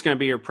think Cam's going to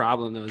be your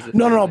problem, though.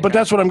 No. But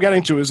that's what I'm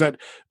getting to is that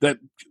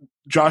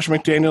Josh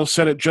McDaniels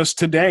said it just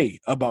today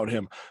about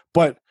him.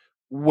 But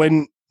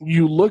when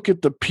you look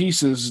at the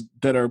pieces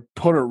that are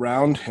put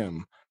around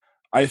him,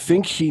 I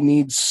think he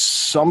needs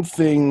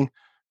something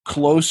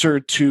closer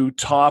to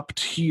top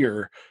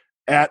tier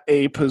at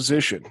a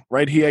position,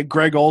 right? He had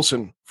Greg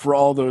Olsen for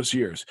all those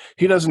years.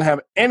 He doesn't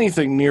have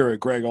anything near a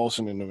Greg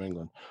Olsen in New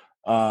England.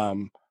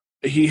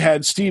 He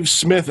had Steve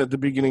Smith at the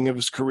beginning of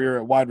his career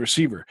at wide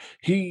receiver.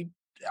 He's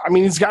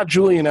got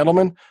Julian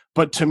Edelman,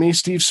 but to me,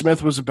 Steve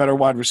Smith was a better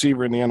wide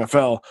receiver in the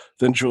NFL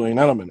than Julian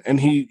Edelman, and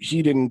he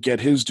didn't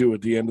get his due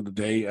at the end of the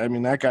day. I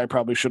mean, that guy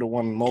probably should have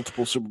won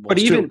multiple Super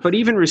Bowls. But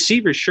even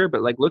receivers, sure.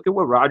 But like, look at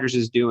what Rodgers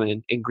is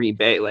doing in Green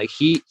Bay. Like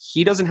he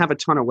doesn't have a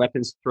ton of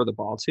weapons to throw the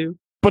ball to.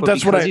 But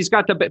that's because he's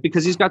got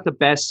the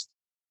best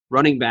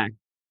running back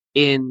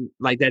in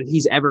like that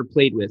he's ever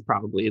played with,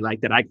 probably,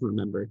 like that I can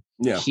remember.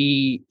 Yeah.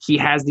 He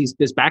has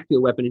this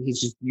backfield weapon, and he's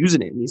just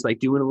using it, and he's like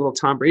doing a little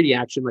Tom Brady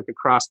action, like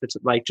across the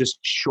like just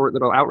short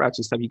little out routes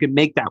and stuff. You can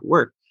make that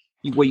work.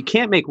 What you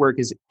can't make work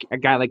is a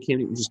guy like Cam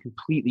Newton just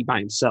completely by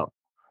himself.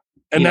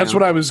 And that's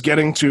what I was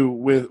getting to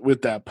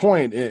with that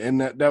point, and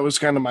that was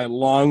kind of my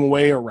long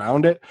way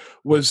around it,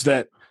 was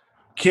that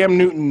Cam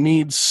Newton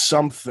needs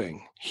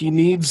something. He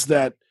needs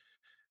that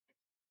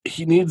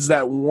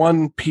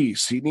one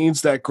piece. He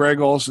needs that Greg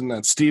Olsen,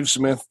 that Steve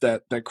Smith,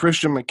 that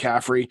Christian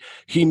McCaffrey.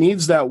 He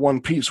needs that one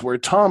piece, where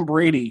Tom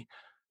Brady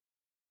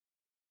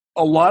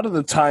a lot of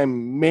the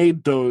time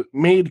made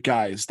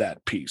guys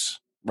that piece.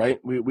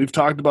 Right, we've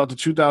talked about the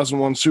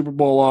 2001 Super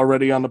Bowl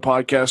already on the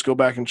podcast. Go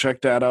back and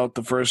check that out.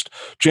 The first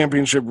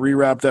championship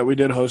rewrap that we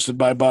did, hosted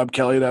by Bob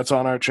Kelly, that's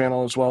on our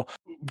channel as well.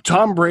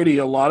 Tom Brady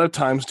a lot of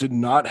times did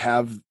not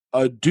have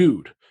a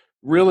dude.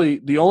 Really,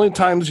 the only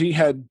times he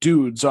had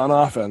dudes on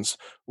offense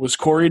was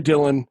Corey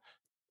Dillon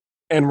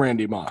and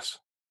Randy Moss.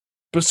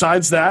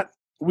 Besides that,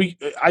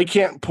 I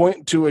can't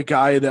point to a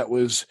guy that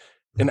was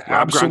an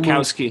absolute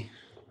Gronkowski.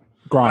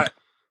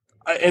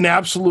 An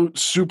absolute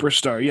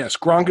superstar. Yes,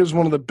 Gronk is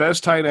one of the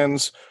best tight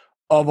ends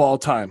of all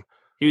time.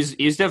 He was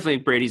definitely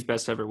Brady's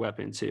best ever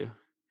weapon too.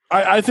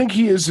 I think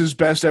he is his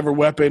best ever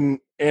weapon,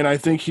 and I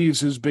think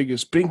he's his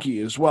biggest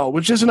binky as well,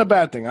 which isn't a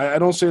bad thing. I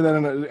don't say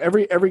that.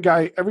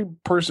 Every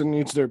person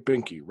needs their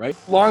binky, right?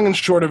 Long and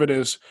short of it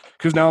is,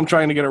 because now I'm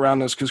trying to get around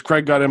this, because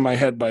Craig got in my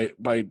head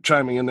by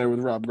chiming in there with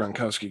Rob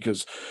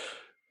Gronkowski.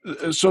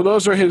 So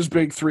those are his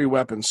big three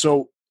weapons.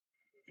 So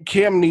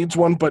Cam needs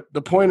one, but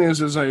the point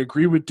is I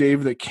agree with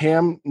Dave that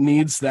Cam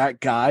needs that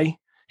guy.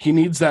 He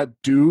needs that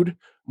dude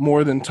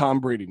more than Tom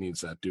Brady needs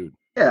that dude.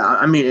 Yeah,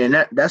 I mean,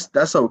 and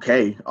that's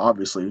okay,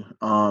 obviously.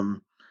 I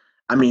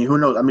mean, who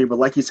knows? I mean, but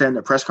like he said in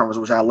the press conference,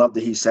 which I love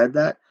that he said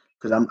that,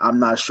 because I'm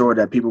not sure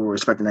that people were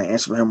expecting that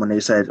answer from him when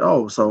they said,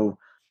 "Oh, so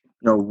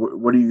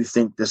what do you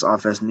think this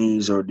offense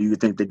needs, or do you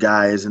think the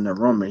guy is in the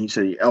room?" And he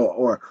said, "Oh,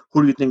 or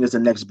who do you think is the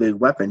next big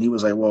weapon?" He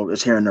was like, "Well,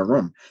 it's here in the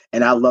room."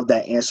 And I love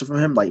that answer from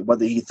him, like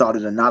whether he thought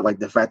it or not. Like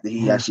the fact that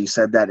he actually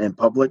said that in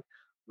public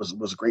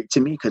was great to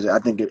me, because I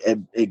think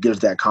it gives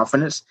that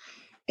confidence.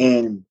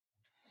 And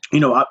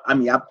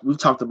we've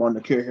talked about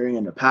N'Keal Harry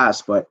in the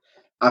past, but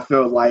I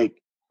feel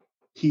like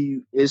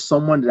he is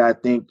someone that I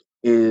think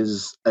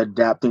is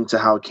adapting to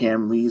how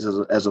Cam leads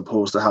as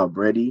opposed to how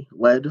Brady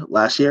led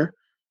last year.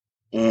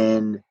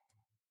 And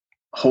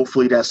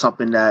hopefully that's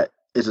something that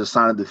is a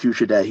sign of the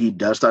future, that he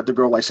does start to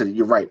grow. Like I said,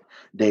 you're right,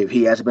 Dave.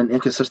 He has been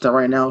inconsistent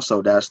right now,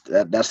 so that's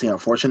the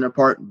unfortunate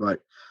part.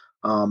 But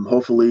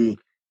hopefully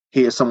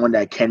he is someone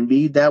that can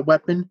be that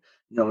weapon.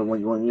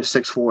 When you're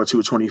 6'4",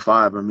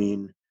 225, I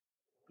mean,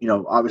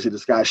 obviously the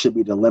sky should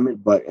be the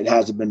limit, but it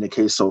hasn't been the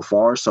case so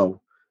far. So,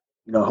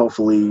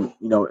 hopefully,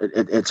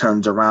 it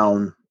turns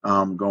around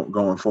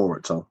going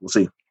forward. So we'll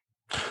see.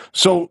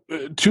 So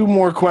 2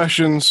 more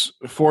questions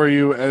for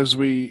you as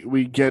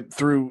we get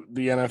through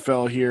the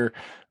NFL here.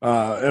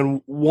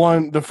 And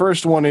the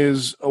first one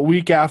is, a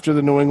week after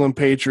the New England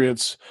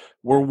Patriots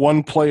were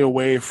 1 play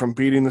away from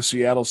beating the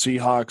Seattle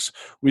Seahawks,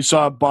 we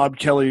saw Bob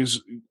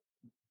Kelly's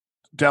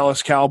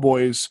Dallas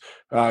Cowboys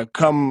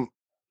come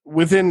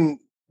within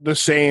the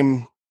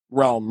same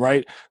realm,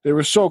 right? They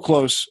were so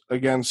close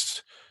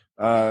against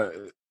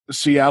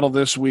Seattle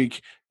this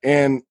week.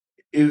 And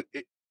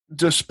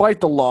despite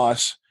the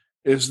loss,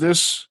 is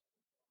this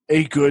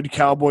a good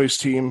Cowboys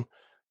team?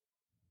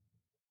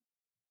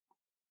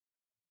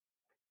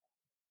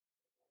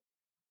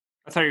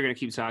 I thought you were going to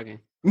keep talking.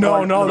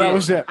 No, that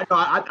was it. I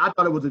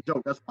thought it was a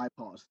joke. That's why I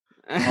paused.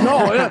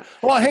 No, yeah.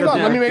 Well, hang on.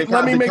 Let me make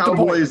the point.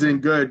 Cowboys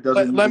and good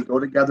doesn't really go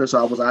together.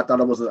 So I thought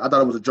it was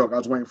a joke. I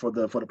was waiting for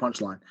the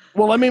punchline.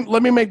 Well, let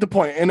me make the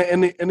point. And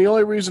the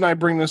only reason I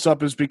bring this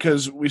up is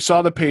because we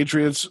saw the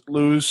Patriots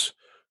lose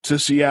to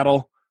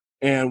Seattle.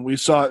 And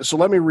so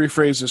let me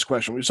rephrase this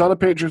question. We saw the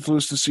Patriots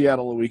lose to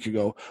Seattle a week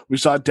ago. We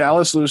saw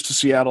Dallas lose to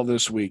Seattle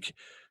this week.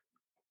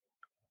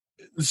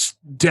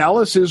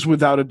 Dallas is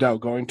without a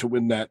doubt going to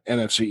win that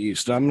NFC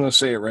East. I'm going to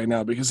say it right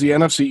now, because the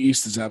NFC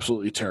East is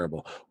absolutely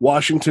terrible.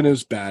 Washington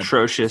is bad.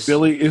 Atrocious.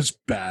 Philly is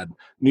bad.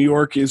 New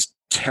York is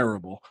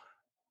terrible.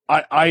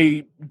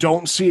 I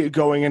don't see it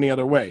going any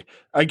other way.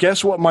 I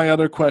guess what my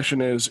other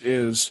question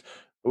is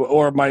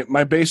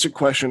my basic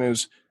question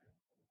is,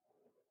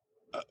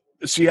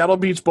 Seattle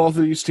beats both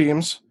of these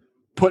teams.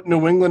 Put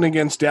New England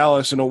against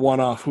Dallas in a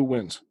one-off. Who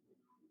wins?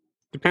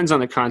 Depends on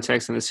the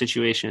context and the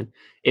situation.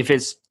 If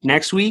it's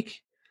next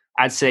week,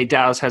 I'd say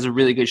Dallas has a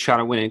really good shot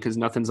at winning because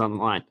nothing's on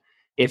the line.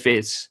 If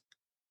it's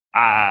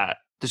the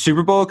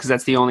Super Bowl, because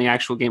that's the only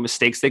actual game of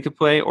stakes they could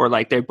play, or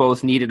like they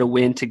both needed a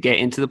win to get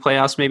into the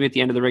playoffs maybe at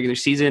the end of the regular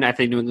season, I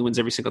think New England wins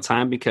every single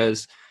time,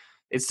 because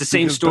it's the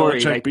same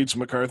story. Belichick beats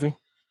McCarthy?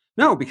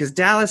 No, because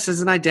Dallas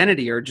as an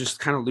identity are just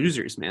kind of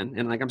losers, man.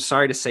 And like, I'm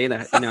sorry to say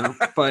that,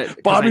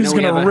 but Bobby's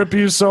going to rip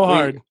you so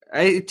hard.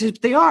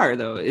 They are,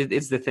 though.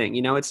 It's the thing,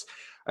 it's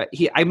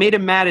I made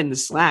him mad in the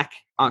Slack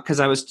because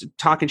I was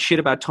talking shit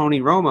about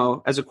Tony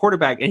Romo as a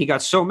quarterback, and he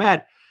got so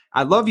mad.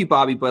 I love you,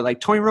 Bobby, but like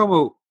Tony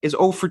Romo is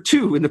 0 for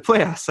 2 in the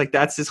playoffs. Like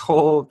that's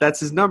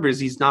his numbers.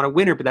 He's not a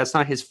winner, but that's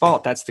not his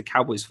fault. That's the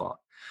Cowboys' fault.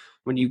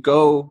 When you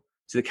go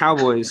to the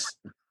Cowboys,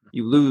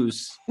 you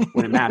lose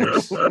when it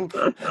matters.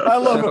 I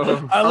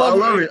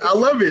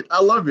love it.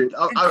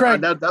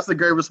 Craig, that's a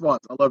great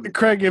response. I love it.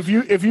 Craig, if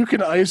you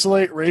can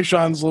isolate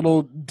Rayshon's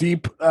little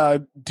deep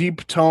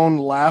tone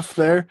laugh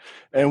there,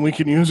 and we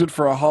can use it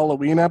for a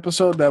Halloween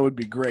episode, that would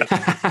be great.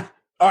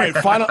 All right,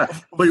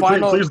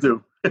 please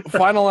do.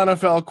 Final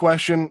NFL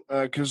question,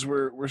 because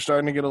we're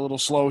starting to get a little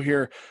slow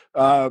here.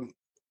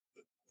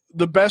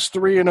 The best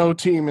 3-0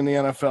 team in the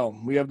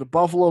NFL. We have the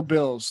Buffalo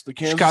Bills, the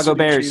Kansas Chicago City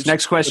Bears. Chiefs,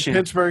 Next question. the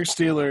Pittsburgh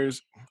Steelers.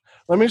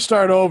 Let me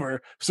start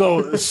over,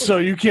 so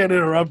you can't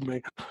interrupt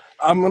me.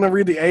 I'm going to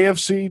read the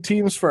AFC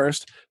teams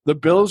first. The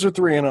Bills are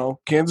 3-0.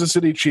 Kansas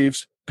City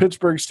Chiefs,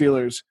 Pittsburgh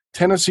Steelers,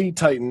 Tennessee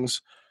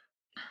Titans.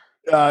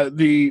 I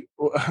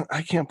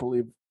can't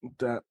believe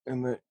that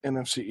in the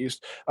NFC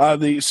East.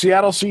 The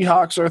Seattle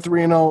Seahawks are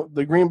 3-0.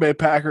 The Green Bay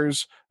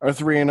Packers are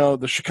 3-0.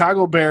 The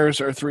Chicago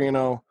Bears are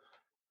 3-0.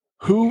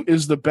 Who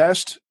is the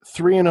best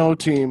 3-0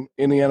 team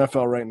in the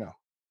NFL right now?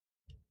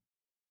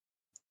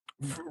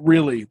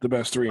 Really, the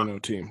best 3-0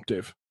 team,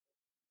 Dave.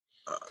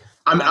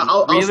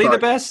 I'll really start. The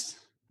best?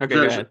 Okay,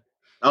 go ahead.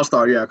 I'll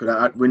start. Yeah,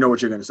 because we know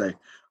what you're going to say.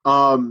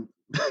 I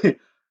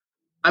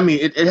mean,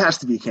 it has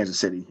to be Kansas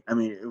City. I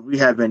mean, if we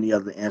have any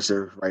other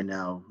answer right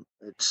now,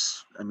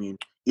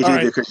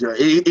 either because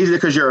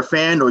you're a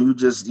fan or you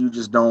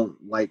just don't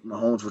like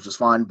Mahomes, which is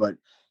fine. But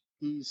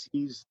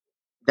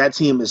that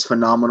team is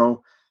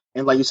phenomenal.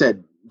 And like you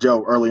said,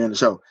 Joe, earlier in the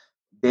show,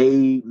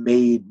 they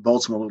made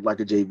Baltimore look like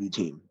a JV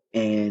team.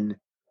 And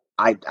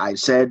I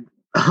said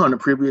on the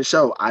previous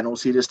show, I don't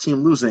see this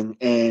team losing.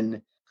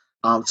 And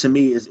to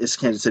me, it's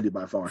Kansas City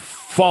by far.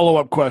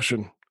 Follow-up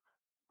question.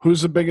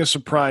 Who's the biggest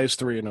surprise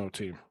 3-0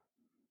 team?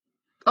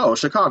 Oh,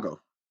 Chicago.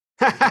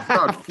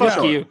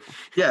 Fuck you.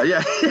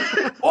 Yeah.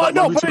 Well,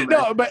 that's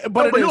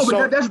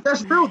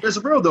real. That's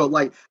real though.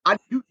 Like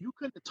you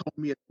couldn't have told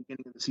me at the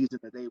beginning of the season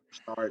that they would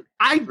start.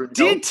 I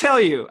did tell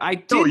you.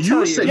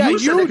 You said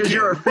it because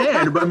you're a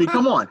fan. But I mean,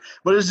 come on.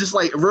 But it's just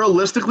like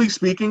realistically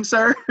speaking,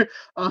 sir.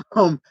 I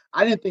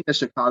didn't think that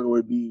Chicago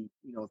would be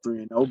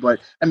 3-0. But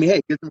I mean, hey,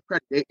 give them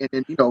credit and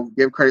then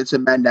give credit to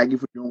Matt Nagy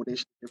for doing what they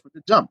should do for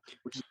the jump,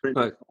 which is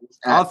pretty.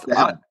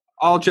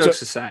 All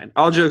jokes aside,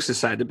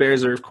 the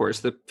Bears are of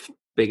course the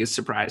biggest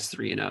surprise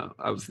 3-0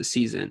 of the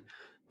season,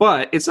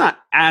 but it's not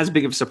as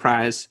big of a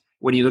surprise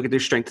when you look at their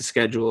strength of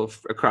schedule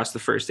across the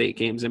first 8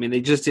 games. I mean,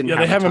 they just didn't. Yeah,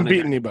 they haven't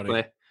beaten anybody.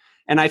 Play.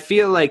 And I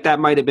feel like that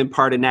might have been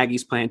part of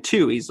Nagy's plan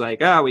too. He's like,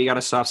 we got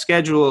a soft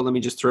schedule. Let me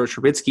just throw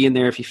Trubisky in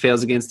there. If he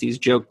fails against these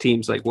joke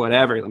teams, like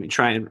whatever. I'll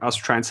try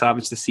and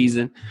salvage the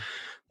season.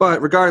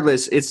 But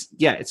regardless, it's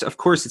of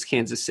course it's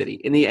Kansas City.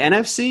 In the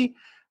NFC,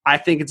 I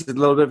think it's a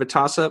little bit of a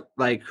toss-up,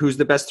 like who's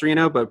the best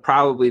 3-0, but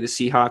probably the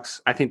Seahawks.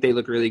 I think they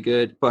look really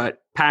good,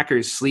 but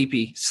Packers,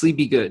 sleepy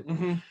good.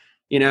 Mm-hmm.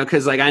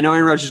 Because like I know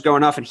Aaron Rodgers is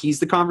going off and he's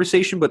the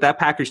conversation, but that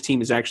Packers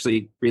team is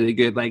actually really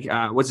good. Like,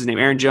 what's his name?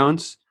 Aaron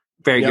Jones,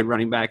 very good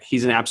running back.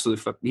 He's an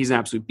absolute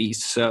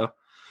beast. So,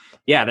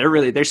 yeah,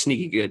 they're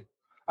sneaky good.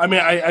 I mean,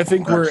 I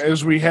think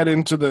as we head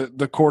into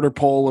the quarter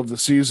pole of the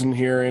season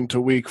here into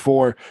week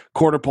 4,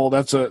 quarter pole,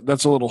 that's a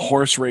little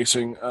horse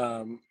racing.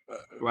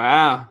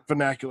 Wow,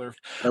 vernacular.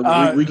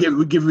 We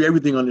give you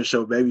everything on this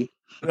show, baby.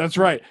 That's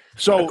right.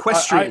 So a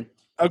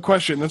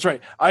question. That's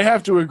right. I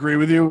have to agree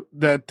with you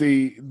that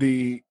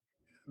the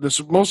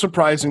most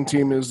surprising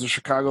team is the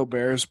Chicago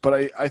Bears,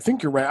 but I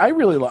think you're right.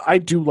 I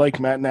do like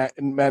Matt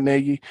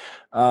Nagy.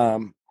 I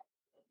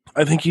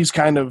think he's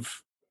kind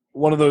of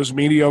one of those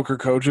mediocre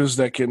coaches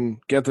that can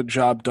get the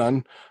job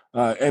done.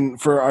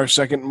 And for our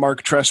second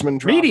Mark Trestman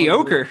drop,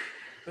 mediocre.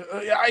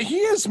 He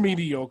is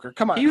mediocre.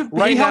 Come on, he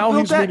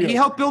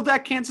helped build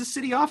that Kansas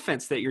City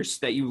offense that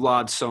you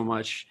laud so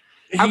much.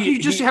 How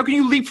can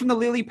you leap from the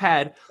lily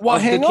pad? Well,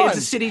 the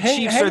Kansas City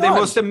Chiefs are the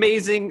most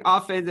amazing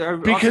offense.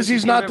 Because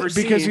he's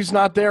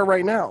not there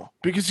right now.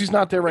 He was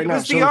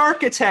the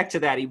architect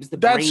of that. He was the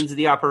brains of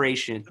the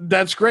operation.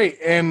 That's great.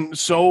 And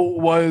so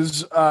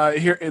was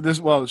here.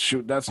 Well,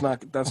 shoot, that's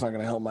not going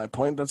to help my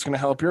point. That's going to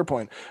help your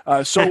point.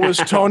 So was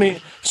Tony.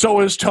 So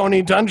was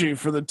Tony Dungy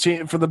for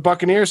the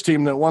Buccaneers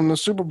team that won the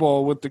Super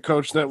Bowl with the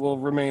coach that will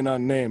remain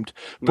unnamed.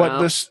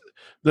 But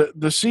the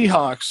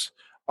Seahawks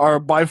are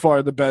by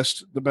far the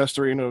best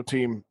 3-0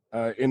 team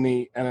in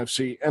the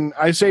NFC. And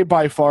I say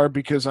by far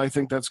because I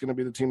think that's going to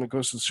be the team that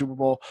goes to the Super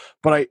Bowl.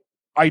 But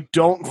I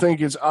don't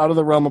think it's out of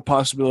the realm of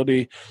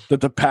possibility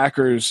that the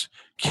Packers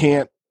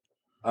can't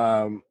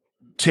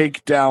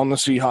take down the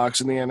Seahawks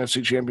in the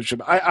NFC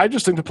Championship. I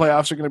just think the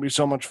playoffs are going to be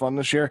so much fun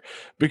this year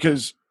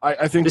because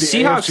I think the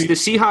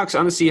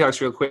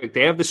Seahawks real quick,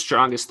 they have the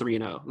strongest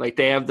 3-0. Like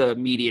they have the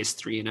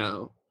meatiest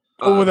 3-0.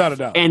 Without a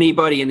doubt.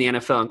 Anybody in the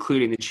NFL,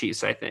 including the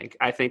Chiefs, I think.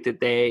 I think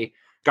that they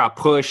got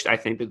pushed. I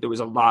think that there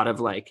was a lot of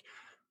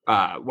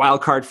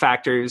wild card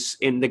factors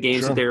in the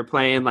games that they were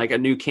playing, like a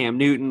new Cam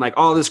Newton, like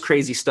all this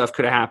crazy stuff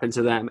could have happened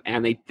to them,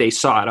 and they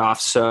saw it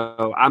off.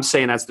 So I'm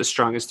saying that's the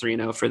strongest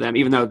 3-0 for them,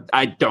 even though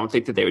I don't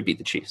think that they would beat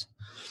the Chiefs.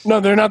 No,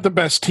 they're not the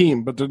best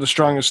team, but they're the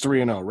strongest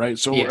 3-0, right?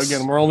 So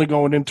again, we're only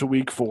going into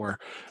week 4.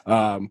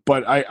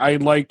 But I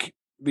like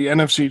the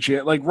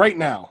NFC, like right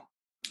now,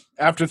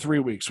 after 3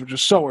 weeks, which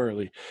is so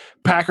early,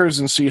 Packers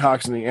and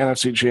Seahawks in the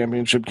NFC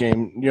Championship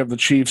game. You have the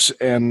Chiefs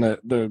and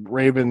the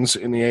Ravens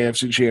in the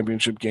AFC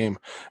Championship game,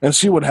 and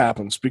see what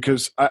happens,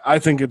 because I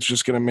think it's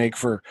just going to make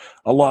for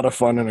a lot of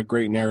fun and a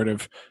great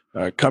narrative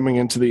coming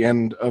into the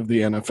end of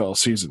the NFL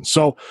season.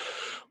 So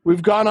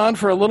we've gone on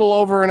for a little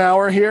over an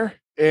hour here,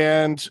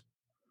 and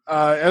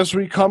as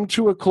we come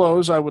to a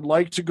close, I would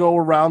like to go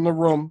around the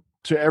room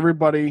to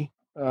everybody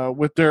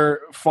with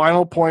their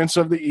final points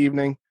of the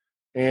evening.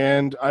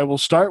 And I will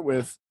start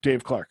with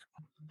Dave Clark.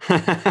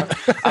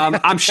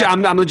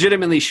 I'm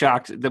legitimately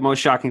shocked. The most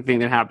shocking thing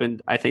that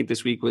happened, I think,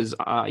 this week was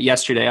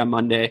yesterday on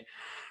Monday,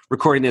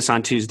 recording this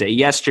on Tuesday.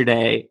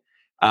 Yesterday,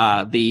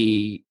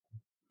 the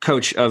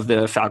coach of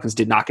the Falcons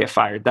did not get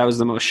fired. That was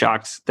the most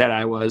shocked that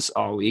I was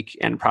all week,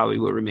 and probably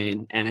will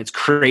remain. And it's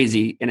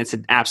crazy, and it's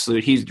an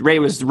absolute. Ray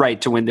was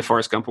right to win the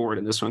Forrest Gump Award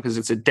in this one, because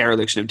it's a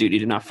dereliction of duty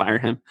to not fire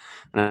him.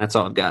 And that's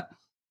all I've got.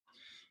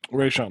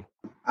 Ray Sean.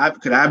 I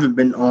haven't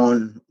been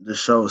on the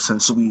show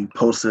since we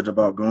posted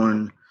about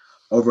going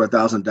over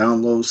 1,000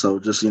 downloads. So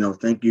just,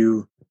 thank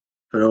you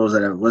for those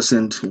that have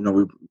listened.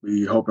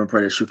 We hope and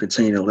pray that you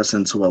continue to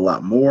listen to a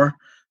lot more.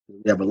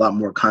 We have a lot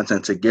more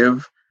content to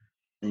give.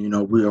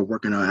 And, we are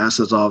working our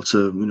asses off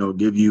to,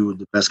 give you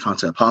the best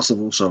content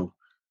possible. So,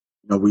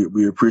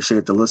 we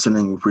appreciate the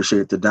listening. We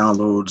appreciate the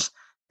downloads,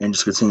 and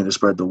just continue to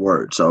spread the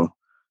word. So,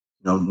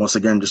 once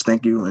again, just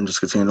thank you, and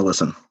just continue to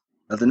listen.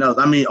 Nothing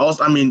else.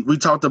 We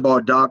talked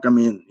about Doc.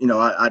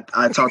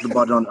 I talked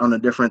about it on a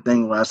different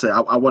thing where I said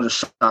I wasn't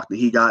shocked that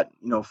he got,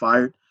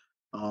 fired.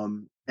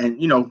 And,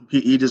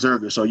 he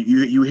deserved it. So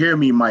you hear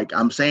me, Mike.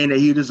 I'm saying that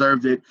he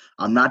deserved it.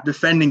 I'm not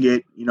defending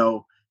it.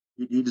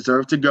 He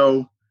deserved to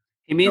go.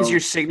 It means your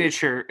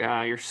signature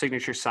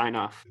sign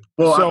off.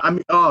 Well,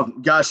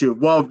 got you.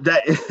 Well,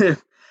 that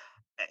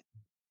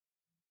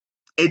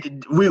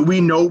we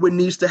know what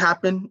needs to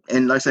happen.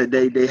 And like I said,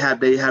 they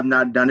have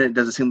not done it. It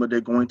doesn't seem like they're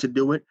going to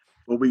do it.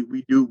 But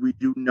we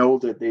do know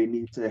that they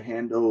need to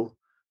handle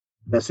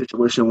that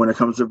situation when it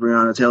comes to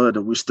Breonna Taylor,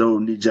 that we still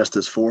need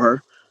justice for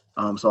her.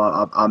 So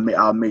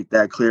I'll make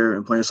that clear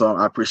and plain. So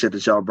I appreciate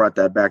that y'all brought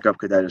that back up,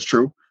 because that is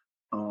true.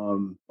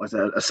 Like I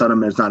said, a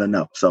settlement is not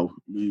enough. So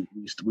we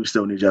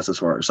still need justice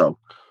for her. So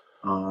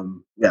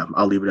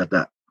I'll leave it at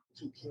that.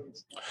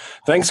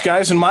 Thanks,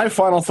 guys. And my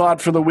final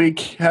thought for the week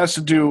has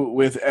to do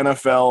with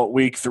NFL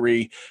Week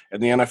 3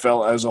 and the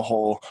NFL as a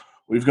whole.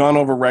 We've gone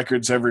over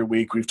records every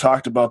week. We've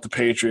talked about the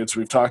Patriots.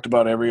 We've talked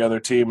about every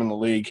other team in the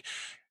league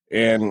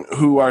and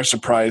who our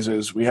surprise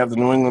is. We have the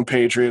New England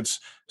Patriots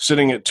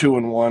sitting at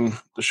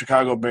 2-1, the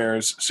Chicago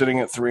Bears sitting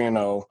at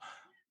 3-0,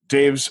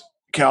 Dave's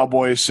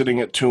Cowboys sitting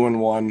at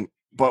 2-1.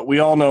 But we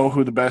all know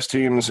who the best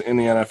teams in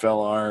the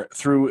NFL are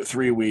through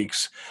 3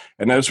 weeks.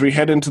 And as we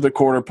head into the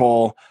quarter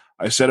poll,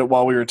 I said it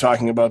while we were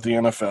talking about the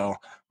NFL,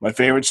 my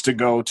favorites to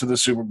go to the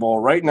Super Bowl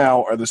right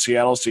now are the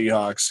Seattle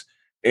Seahawks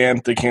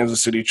and the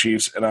Kansas City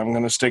Chiefs, and I'm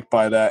going to stick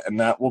by that, and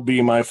that will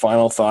be my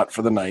final thought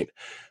for the night.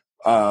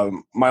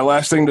 My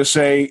last thing to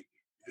say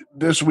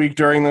this week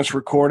during this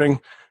recording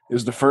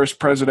is the first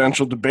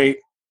presidential debate,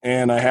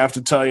 and I have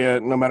to tell you,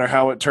 no matter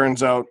how it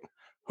turns out,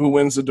 who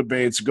wins the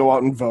debates, go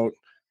out and vote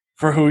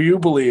for who you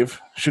believe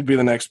should be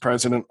the next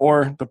president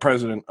or the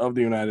president of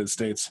the United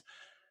States.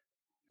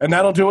 And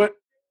that'll do it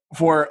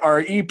for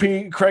our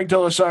EP, Craig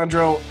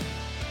D'Alessandro,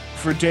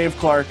 for Dave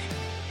Clark,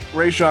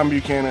 Ray Sean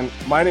Buchanan.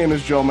 My name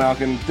is Joe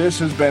Malkin. This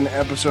has been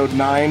episode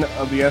 9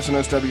 of the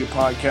SNSW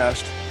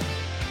podcast.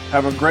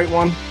 Have a great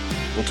one.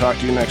 We'll talk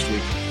to you next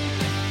week.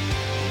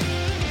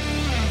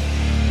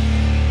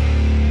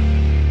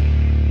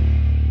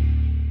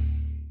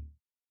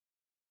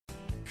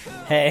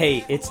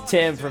 Hey, it's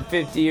Tim from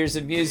 50 Years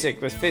of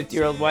Music with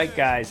 50-Year-Old White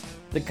Guys,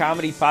 the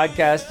comedy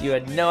podcast you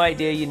had no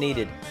idea you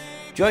needed.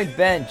 Join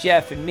Ben,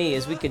 Jeff, and me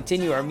as we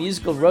continue our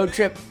musical road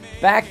trip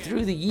back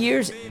through the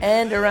years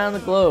and around the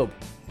globe.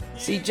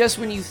 See, just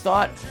when you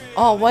thought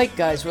all white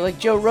guys were like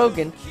Joe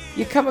Rogan,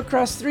 you come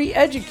across 3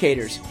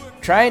 educators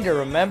trying to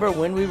remember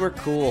when we were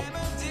cool.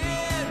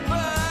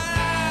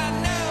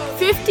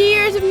 50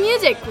 Years of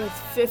Music with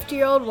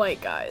 50-Year-Old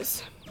White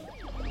Guys.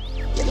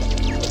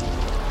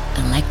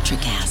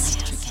 Electricast.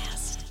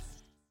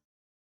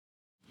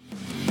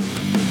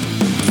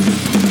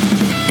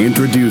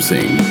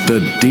 Introducing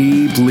the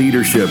Deep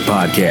Leadership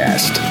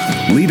Podcast.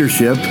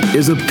 Leadership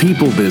is a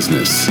people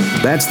business.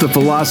 That's the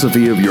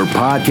philosophy of your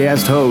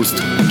podcast host,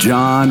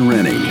 John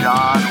Rennie.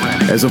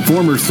 As a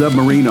former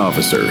submarine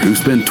officer who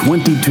spent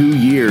 22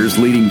 years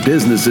leading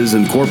businesses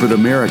in corporate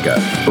America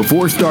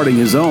before starting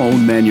his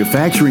own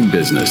manufacturing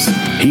business,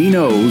 he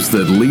knows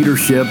that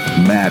leadership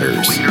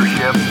matters.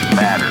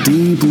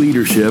 Deep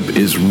Leadership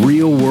is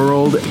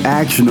real-world,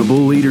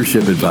 actionable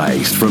leadership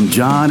advice from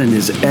John and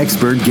his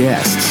expert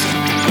guests.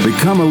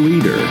 Become a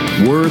leader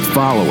worth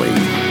following.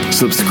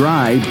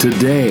 Subscribe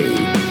today.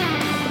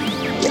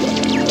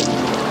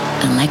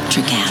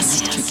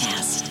 Electricast.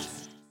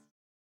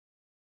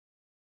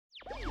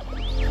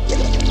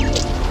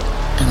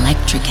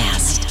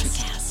 Electricast.